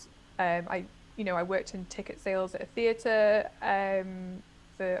jobs. I worked in ticket sales at a theatre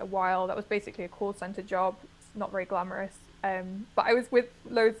for a while. That was basically a call centre job. It's not very glamorous, but I was with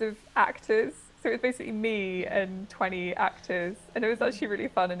loads of actors, so it was basically me and 20 actors, and it was actually really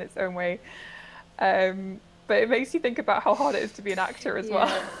fun in its own way. But it makes you think about how hard it is to be an actor as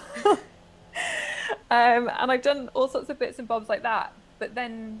well. And I've done all sorts of bits and bobs like that, but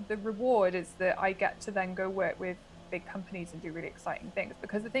then the reward is that I get to then go work with big companies and do really exciting things,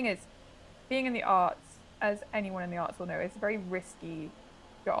 because the thing is, being in the arts, as anyone in the arts will know, is a very risky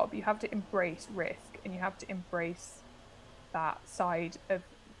job. You have to embrace risk, and you have to embrace that side of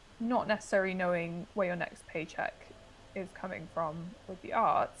not necessarily knowing where your next paycheck is coming from with the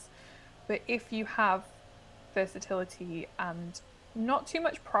arts. But if you have versatility and not too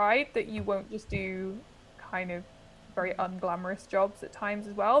much pride that you won't just do kind of very unglamorous jobs at times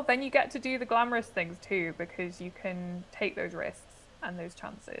as well, then you get to do the glamorous things too, because you can take those risks and those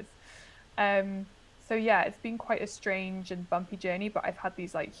chances. So yeah, it's been quite a strange and bumpy journey, but I've had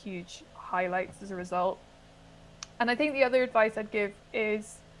these like huge highlights as a result. And I think the other advice I'd give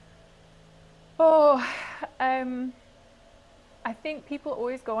is, I think people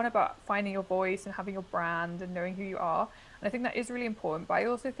always go on about finding your voice and having your brand and knowing who you are. And I think that is really important, but I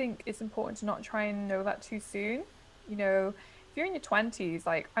also think it's important to not try and know that too soon. You know, if you're in your 20s,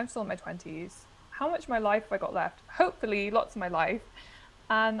 like I'm still in my 20s, how much of my life have I got left? Hopefully lots of my life.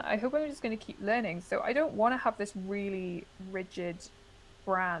 And I hope I'm just going to keep learning. So I don't want to have this really rigid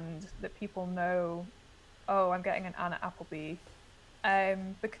brand that people know oh, I'm getting an Anna Appleby,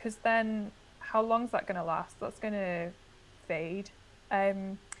 because then how long's that going to last? That's going to fade. I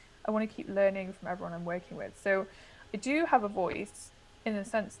want to keep learning from everyone I'm working with. So I do have a voice in the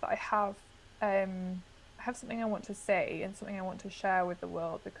sense that I have something I want to say and something I want to share with the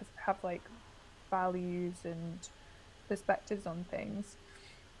world, because I have like values and perspectives on things,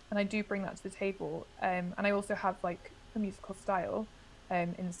 and I do bring that to the table. And I also have like a musical style,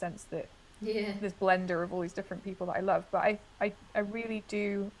 in the sense that this blender of all these different people that I love. But I really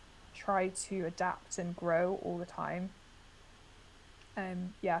do try to adapt and grow all the time.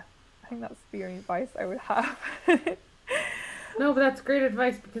 Yeah, I think that's the only advice I would have. No, but that's great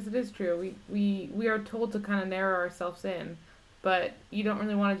advice, because it is true. We are told to kind of narrow ourselves in, but you don't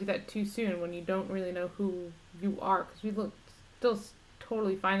really want to do that too soon when you don't really know who you are, because we look still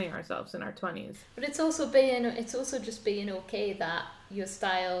totally finding ourselves in our 20s. But it's also just being okay that your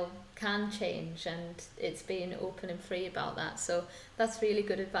style can change, and it's being open and free about that. So that's really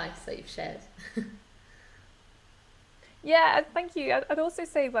good advice that you've shared. Yeah, thank you. I'd also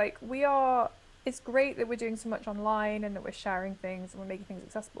say like it's great that we're doing so much online and that we're sharing things and we're making things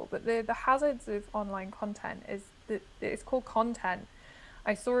accessible, but the hazards of online content is that it's called content.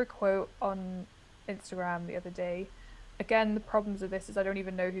 I saw a quote on Instagram the other day. Again, the problems of this is I don't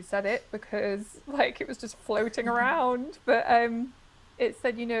even know who said it, because like it was just floating around. But it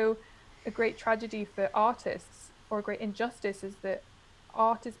said, a great tragedy for artists, or a great injustice, is that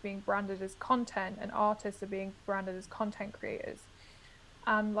art is being branded as content and artists are being branded as content creators.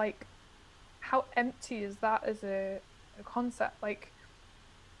 And like, how empty is that as a concept? Like,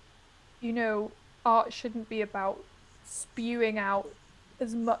 art shouldn't be about spewing out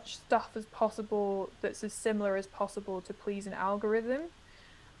as much stuff as possible that's as similar as possible to please an algorithm.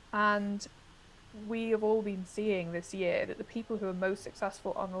 And we have all been seeing this year that the people who are most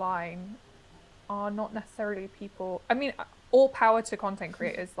successful online are not necessarily people. I mean, all power to content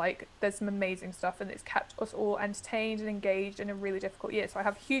creators. Like, there's some amazing stuff, and it's kept us all entertained and engaged in a really difficult year. So I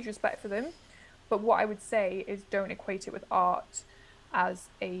have huge respect for them. But what I would say is, don't equate it with art as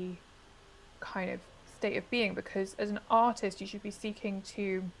a kind of state of being, because as an artist you should be seeking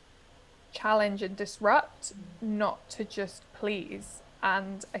to challenge and disrupt, not to just please.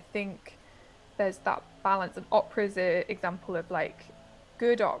 And I think there's that balance, and opera is an example of like,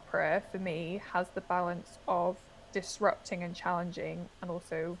 good opera for me has the balance of disrupting and challenging, and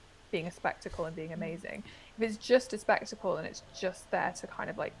also being a spectacle and being amazing. If it's just a spectacle and it's just there to kind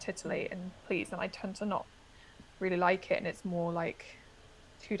of like titillate and please, then I tend to not really like it, and it's more like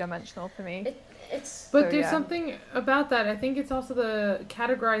two-dimensional for me. There's something about that. I think it's also the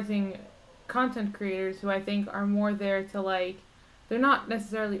categorizing content creators, who I think are more there to like, they're not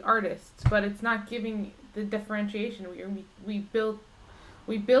necessarily artists, but it's not giving the differentiation. We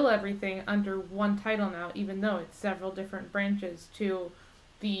bill everything under one title now, even though it's several different branches to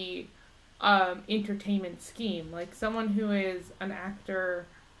the entertainment scheme. Like, someone who is an actor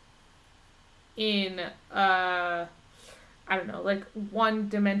in I don't know, like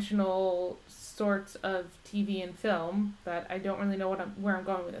one-dimensional sorts of TV and film, that I don't really know where I'm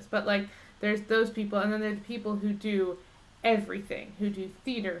going with this, but like, there's those people, and then there's people who do everything, who do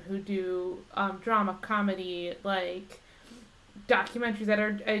theater, who do drama, comedy, like documentaries that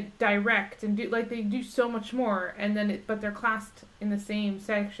are direct, and do like, they do so much more, and then but they're classed in the same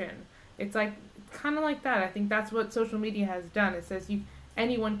section. It's like kind of like that. I think that's what social media has done. It says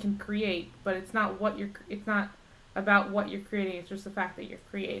anyone can create, but it's not about what you're creating. It's just the fact that you're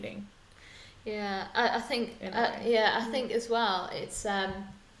creating. Yeah, I think I think as well, it's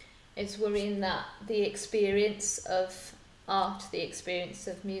worrying that the experience of art, the experience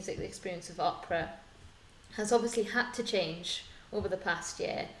of music, the experience of opera has obviously had to change over the past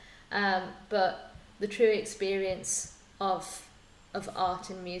year, but the true experience of art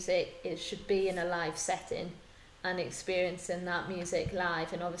and music, it should be in a live setting and experiencing that music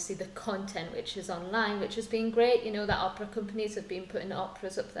live. And obviously the content which is online, which has been great, that opera companies have been putting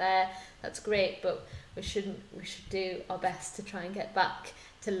operas up there, that's great, but we should do our best to try and get back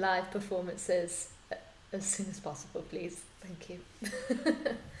to live performances as soon as possible, please. Thank you.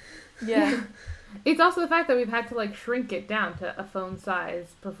 Yeah. It's also the fact that we've had to like shrink it down to a phone size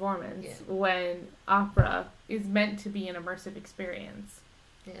performance, when opera is meant to be an immersive experience.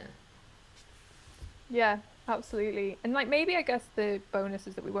 Yeah, absolutely. And like, maybe I guess the bonus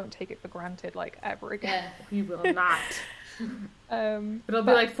is that we won't take it for granted like ever again. We will not. It'll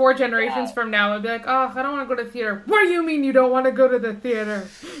be like 4 generations from now, it'll be like, oh, I don't want to go to the theater. What do you mean you don't want to go to the theater?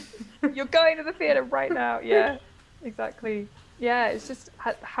 You're going to the theater right now. Yeah, exactly. Yeah, it's just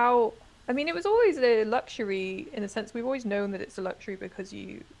how, I mean, it was always a luxury in the sense we've always known that it's a luxury, because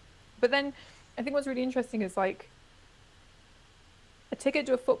but then I think what's really interesting is like a ticket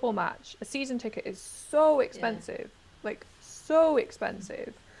to a football match, a season ticket is so expensive, like so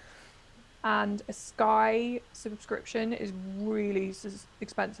expensive. And a Sky subscription is really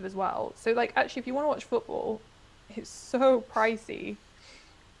expensive as well. So like actually if you want to watch football, it's so pricey.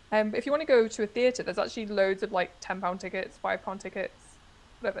 But if you want to go to a theatre, there's actually loads of like £10 tickets, £5 tickets,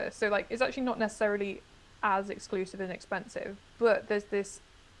 whatever. So like it's actually not necessarily as exclusive and expensive, but there's this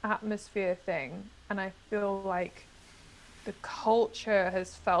atmosphere thing, and I feel like the culture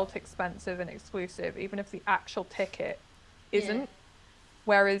has felt expensive and exclusive, even if the actual ticket isn't. Yeah.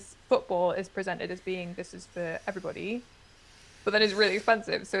 Whereas football is presented as being, this is for everybody, but then it's really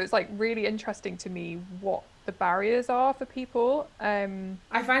expensive. So it's like really interesting to me what the barriers are for people.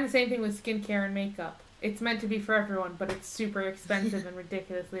 I find the same thing with skincare and makeup. It's meant to be for everyone, but it's super expensive and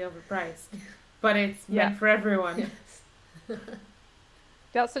ridiculously overpriced. But it's meant for everyone. Yes.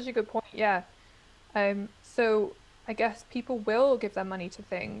 That's such a good point. Yeah. So I guess people will give their money to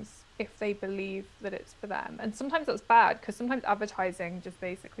things if they believe that it's for them. And sometimes that's bad, because sometimes advertising just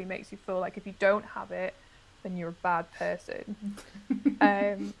basically makes you feel like if you don't have it, then you're a bad person.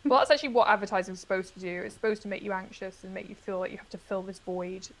 Well, that's actually what advertising is supposed to do. It's supposed to make you anxious and make you feel like you have to fill this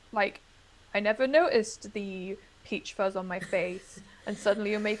void. Like, I never noticed the peach fuzz on my face, and suddenly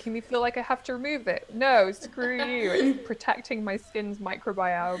you're making me feel like I have to remove it. No, screw you. It's protecting my skin's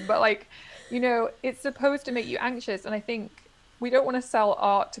microbiome. But like, you know, it's supposed to make you anxious. And I think we don't want to sell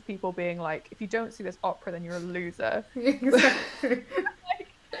art to people being like, if you don't see this opera, then you're a loser. But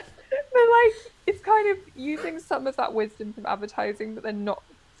like, it's kind of using some of that wisdom from advertising, but then not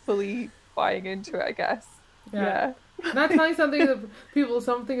fully buying into it, I guess. Yeah. Not telling something that people,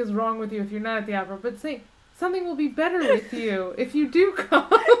 something is wrong with you if you're not at the opera, but saying something will be better with you if you do come.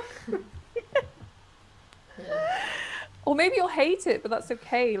 Or maybe you'll hate it, but that's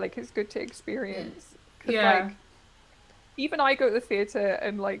okay. Like, it's good to experience. Yeah. Like, even I go to the theatre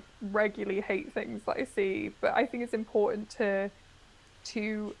and like regularly hate things that I see, but I think it's important to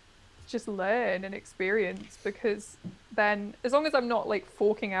just learn and experience, because then as long as I'm not like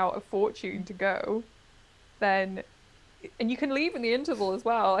forking out a fortune to go, then, and you can leave in the interval as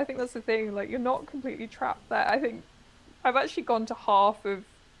well. I think that's the thing, like you're not completely trapped there. I think I've actually gone to half of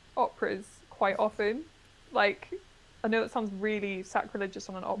operas quite often. Like, I know that sounds really sacrilegious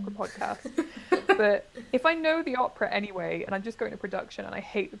on an opera podcast, but if I know the opera anyway and I'm just going to production and I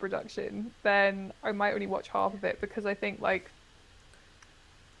hate the production, then I might only watch half of it, because I think like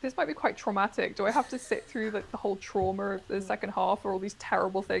this might be quite traumatic. Do I have to sit through like the whole trauma of the second half where all these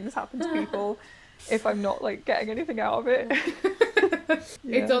terrible things happen to people if I'm not like getting anything out of it?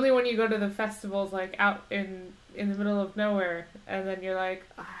 Yeah. It's only when you go to the festivals like out in the middle of nowhere and then you're like,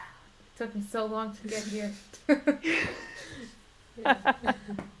 it took me so long to get here.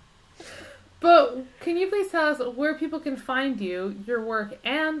 But can you please tell us where people can find you, your work,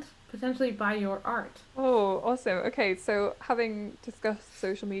 and potentially buy your art? Oh, awesome. Okay, so having discussed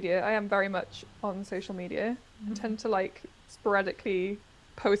social media, I am very much on social media. I tend to like sporadically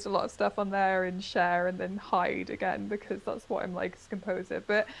post a lot of stuff on there and share and then hide again, because that's what I'm like as a composer.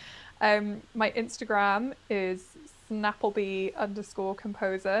 But my Instagram is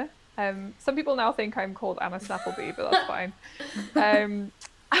Snappleby_composer. Some people now think I'm called Anna Snappleby, but that's fine.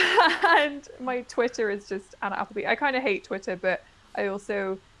 And my Twitter is just Anna Appleby. I kind of hate Twitter, but I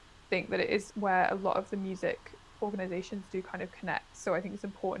also think that it is where a lot of the music organizations do kind of connect. So I think it's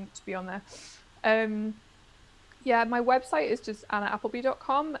important to be on there. Yeah, my website is just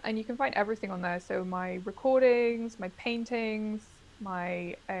annaappleby.com, and you can find everything on there. So my recordings, my paintings,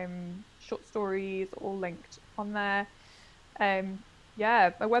 my short stories, all linked on there.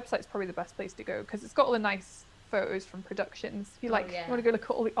 Yeah, my website's probably the best place to go, because it's got all the nice photos from productions. If you you want to go look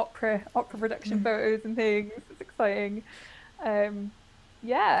at all the opera production photos and things, it's exciting.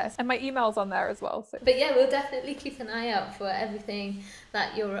 Yeah, and my email's on there as well. So. But yeah, we'll definitely keep an eye out for everything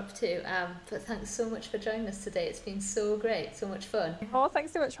that you're up to. But thanks so much for joining us today. It's been so great, so much fun. Oh,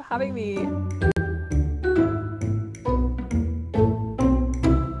 thanks so much for having me.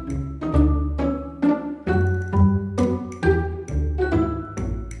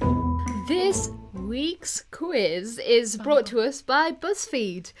 This week's quiz is brought to us by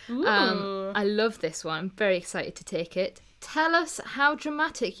BuzzFeed. I love this one. I'm very excited to take it. Tell us how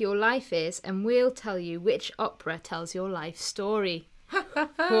dramatic your life is, and we'll tell you which opera tells your life story.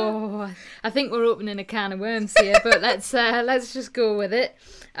 Oh, I think we're opening a can of worms here, but let's just go with it.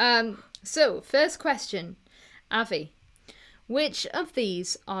 So, first question, Avi, which of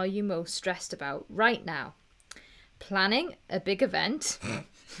these are you most stressed about right now? Planning a big event.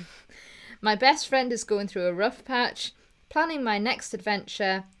 My best friend is going through a rough patch. planning my next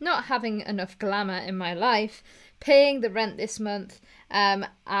adventure, not having enough glamour in my life, paying the rent this month, I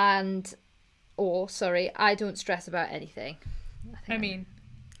don't stress about anything.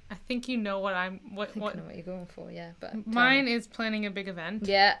 I think you know what I'm. I think I know what you're going for, yeah. But mine is planning a big event.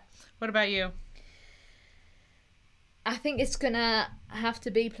 Yeah. What about you? I think it's gonna have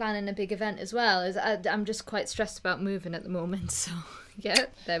to be planning a big event as well. I'm just quite stressed about moving at the moment, so yeah,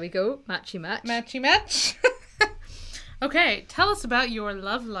 there we go. Matchy match. Matchy match. Okay, tell us about your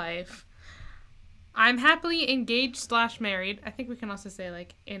love life. I'm happily engaged / married. I think we can also say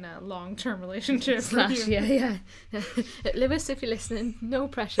like in a long-term relationship. / yeah. Lewis, if you're listening, no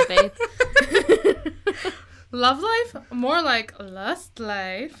pressure, babe. Love life? More like lust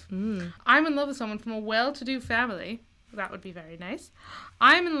life. I'm in love with someone from a well-to-do family. That would be very nice.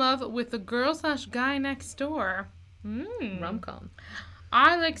 I'm in love with the girl / guy next door. Rom-com.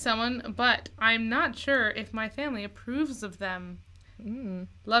 I like someone, but I'm not sure if my family approves of them.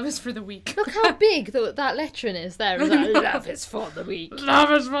 Love is for the weak. Look how big that lettering is there. Is that love is for the weak?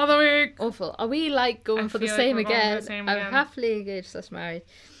 Love is for the weak. Awful. Are we like going for the same again? I'm happily engaged / married.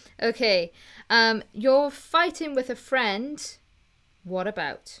 Okay. You're fighting with a friend. What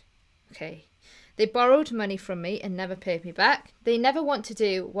about? Okay. They borrowed money from me and never paid me back. They never want to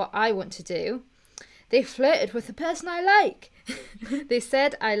do what I want to do. They flirted with the person I like. They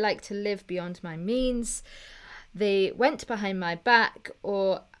said I like to live beyond my means. They went behind my back,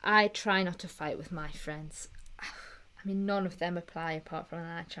 or I try not to fight with my friends. I mean, none of them apply apart from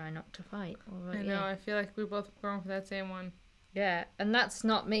I try not to fight. I know, I feel like we both going for that same one. Yeah, and that's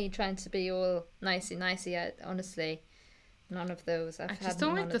not me trying to be all nicey. Honestly, none of those. I just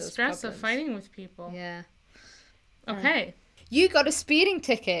don't like the stress of fighting with people. Yeah. Okay. You got a speeding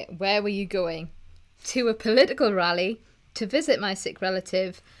ticket. Where were you going? To a political rally, to visit my sick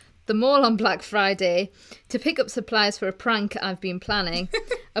relative, the mall on Black Friday, to pick up supplies for a prank I've been planning,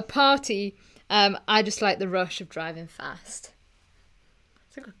 a party. I just like the rush of driving fast.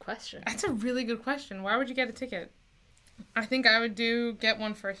 That's a good question. That's a really good question. Why would you get a ticket? I think I would get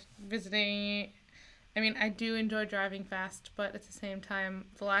one for visiting. I mean, I do enjoy driving fast, but at the same time,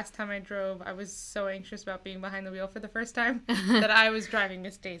 the last time I drove, I was so anxious about being behind the wheel for the first time that I was driving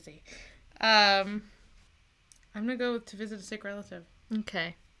Miss Daisy. I'm going to go to visit a sick relative.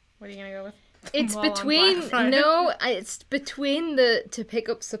 Okay. What are you going to go with? It's between the to pick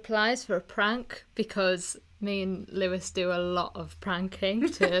up supplies for a prank, because me and Lewis do a lot of pranking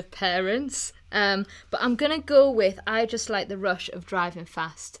to parents. But I'm going to go with I just like the rush of driving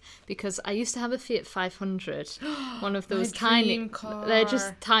fast, because I used to have a Fiat 500, one of those tiny car. They're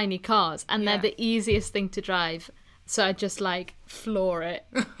just tiny cars, and they're the easiest thing to drive. So I just like floor it.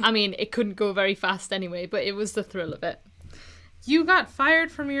 I mean, it couldn't go very fast anyway, but it was the thrill of it. You got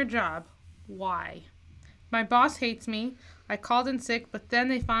fired from your job. Why? My boss hates me. I called in sick, but then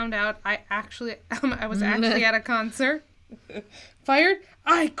they found out I was actually at a concert. Fired?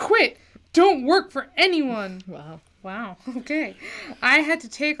 I quit. Don't work for anyone. Wow. Okay. I had to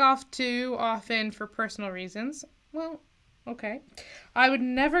take off too often for personal reasons. Well, okay. I would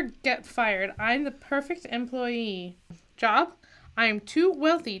never get fired. I'm the perfect employee. Job? I am too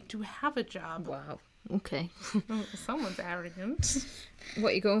wealthy to have a job. Wow. Okay. Someone's arrogant.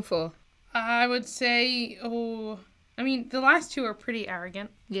 What are you going for? I would say, the last two are pretty arrogant.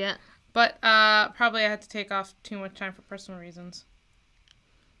 Yeah. But probably I had to take off too much time for personal reasons.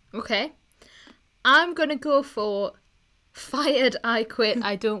 Okay. I'm going to go for fired, I quit,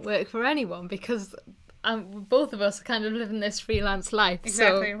 I don't work for anyone, because both of us are kind of living this freelance life.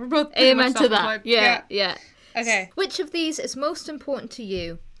 Exactly. So we're both amen to that. Yeah. Okay. Which of these is most important to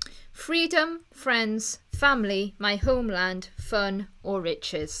you? Freedom, friends, family, my homeland, fun, or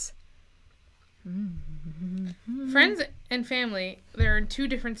riches? Friends and family, they're in two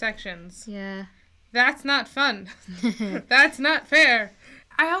different sections. Yeah. That's not fun. That's not fair.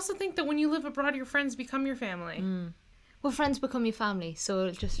 I also think that when you live abroad, your friends become your family. Well, friends become your family, so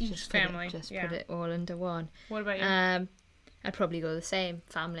just family. Put it all under one. What about you? I'd probably go the same.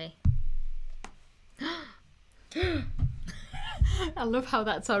 Family. I love how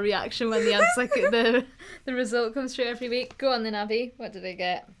that's our reaction when the answer, the result comes through every week. Go on then, Abby. What did I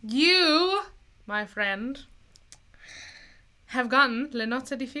get? You, my friend, have gotten Le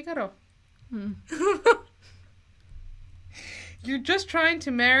Nozze di Figaro. You're just trying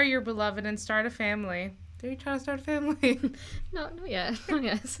to marry your beloved and start a family. Are you trying to start a family? No, not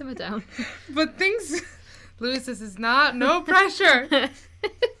yet. Simmer down. But things... Lewis, this is no pressure.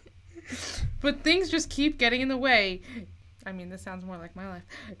 But things just keep getting in the way. I mean, this sounds more like my life.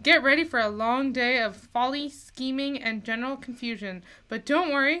 Get ready for a long day of folly, scheming, and general confusion. But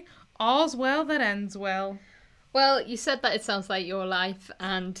don't worry, all's well that ends well. Well, you said that it sounds like your life,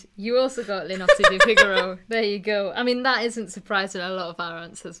 and you also got Leonardo di Figaro. There you go. I mean, that isn't surprising. A lot of our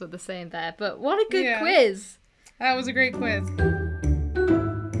answers were the same there, but what a good quiz. That was a great quiz.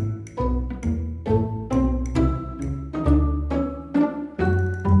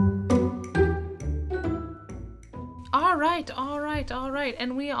 All right.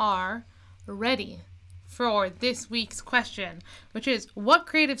 And we are ready for this week's question, which is, what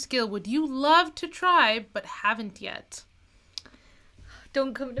creative skill would you love to try but haven't yet?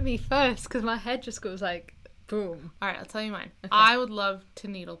 Don't come to me first, because my head just goes like, boom. All right, I'll tell you mine. Okay. I would love to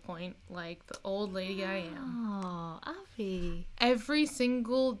needlepoint like the old lady I am. Oh, Abby. Every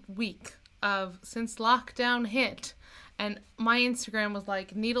single week since lockdown hit, and my Instagram was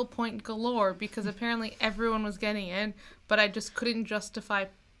like needlepoint galore because apparently everyone was getting it, but I just couldn't justify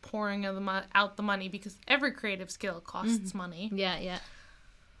pouring out the money because every creative skill costs money. Yeah.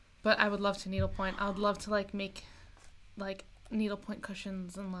 But I would love to needlepoint. I would love to like make like needlepoint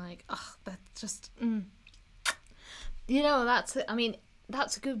cushions and like, that's just. You know, that's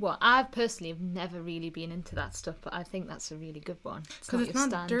a good one. I personally have never really been into that stuff, but I think that's a really good one. Because it's not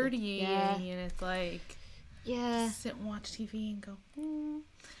standard. dirty and it's like, sit and watch TV and go,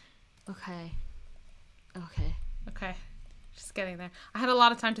 Okay. Okay. Just getting there. I had a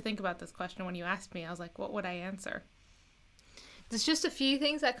lot of time to think about this question when you asked me. I was like, what would I answer? There's just a few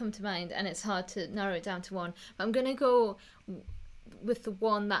things that come to mind, and it's hard to narrow it down to one. But I'm going to go with the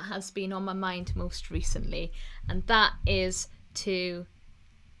one that has been on my mind most recently, and that is to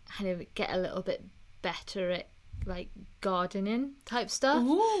kind of get a little bit better at like gardening type stuff.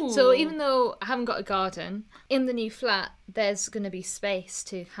 Ooh. So even though I haven't got a garden, in the new flat there's going to be space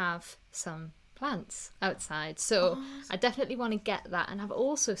to have some plants outside, so I definitely want to get that. And I've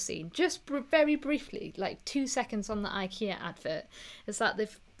also seen, just very briefly, like 2 seconds on the IKEA advert, is that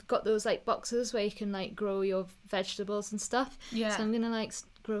they've got those like boxes where you can like grow your vegetables and stuff. Yeah. So I'm gonna like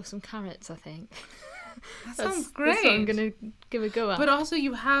grow some carrots, I think. That sounds great. That's what I'm gonna give a go at. But also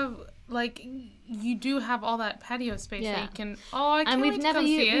you have like, you do have all that patio space that you can. Oh, I can't and wait to come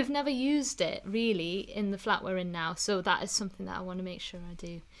see it. we've never used it really in the flat we're in now, so that is something that I want to make sure I do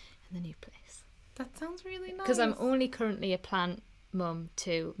in the new place. That sounds really nice. Because I'm only currently a plant mum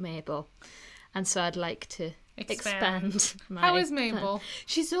to Mabel, and so I'd like to expand my How is Mabel? plant.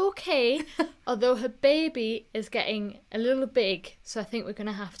 She's okay, although her baby is getting a little big, so I think we're going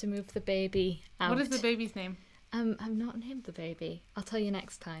to have to move the baby out. What is the baby's name? I've not named the baby. I'll tell you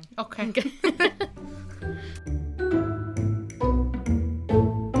next time. Okay.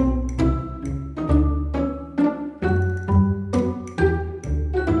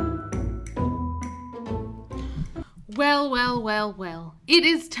 Well. It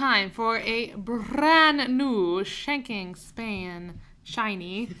is time for a brand new Shanking Span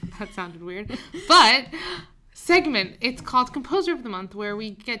Shiny. That sounded weird. But segment. It's called Composer of the Month, where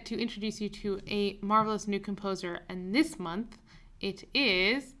we get to introduce you to a marvelous new composer. And this month, it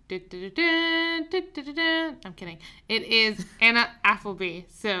is... I'm kidding. It is Anna Appleby.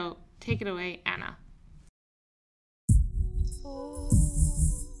 So take it away, Anna.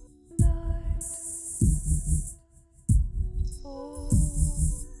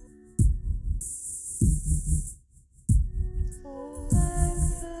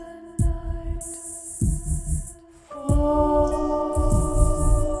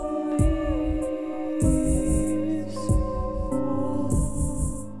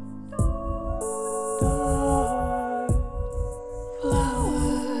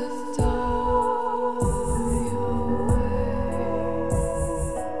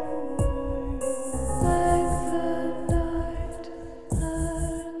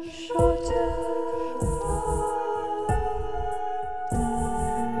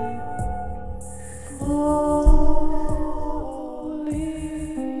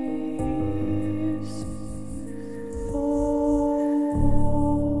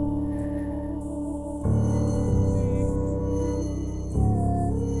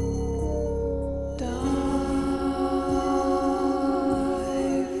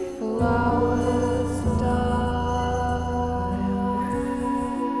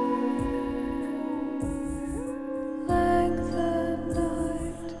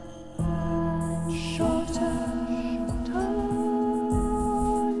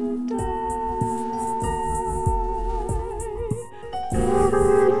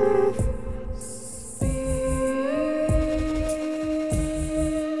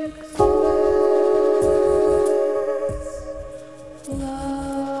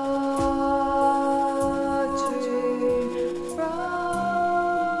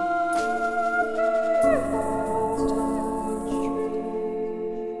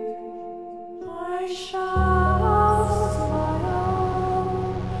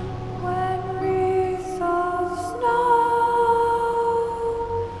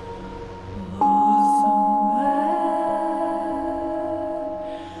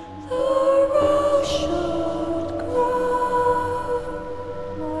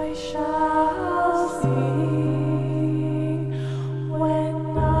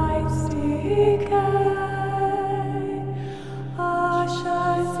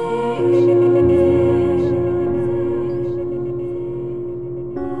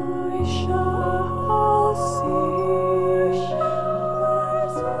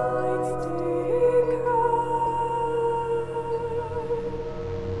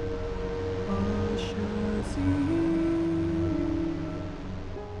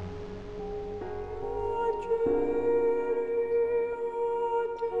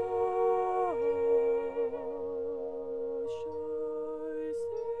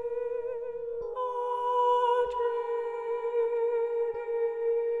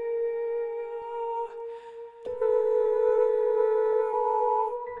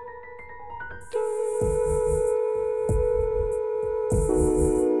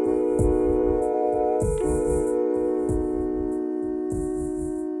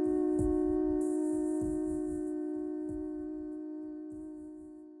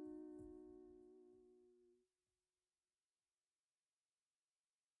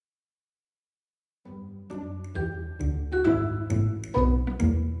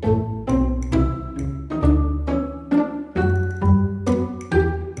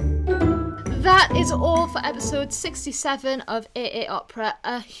 that is all for episode 67 of AA Opera.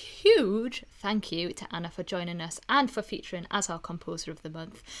 A huge thank you to Anna for joining us and for featuring as our composer of the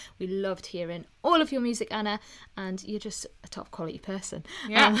month. We loved hearing all of your music, Anna, and you're just a top quality person.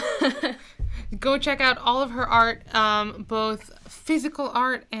 Yeah. Go check out all of her art, both physical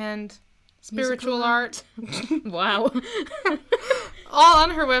art and spiritual art. Wow. All on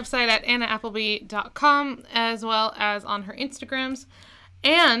her website at annaappleby.com, as well as on her Instagrams.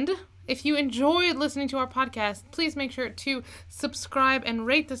 And if you enjoyed listening to our podcast, please make sure to subscribe and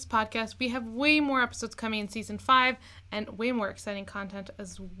rate this podcast. We have way more episodes coming in season 5 and way more exciting content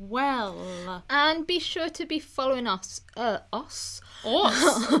as well. And be sure to be following us.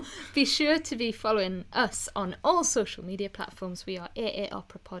 Be sure to be following us on all social media platforms. We are AA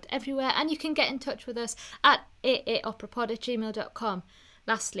Opera Pod everywhere, and you can get in touch with us at aaoperapod@gmail.com.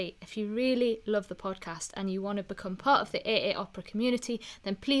 Lastly, if you really love the podcast and you want to become part of the AA Opera community,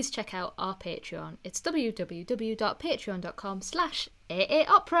 then please check out our Patreon. It's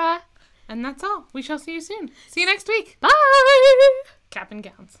www.patreon.com/AAOpera. And that's all. We shall see you soon. See you next week. Bye! Cap and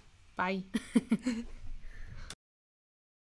gowns. Bye.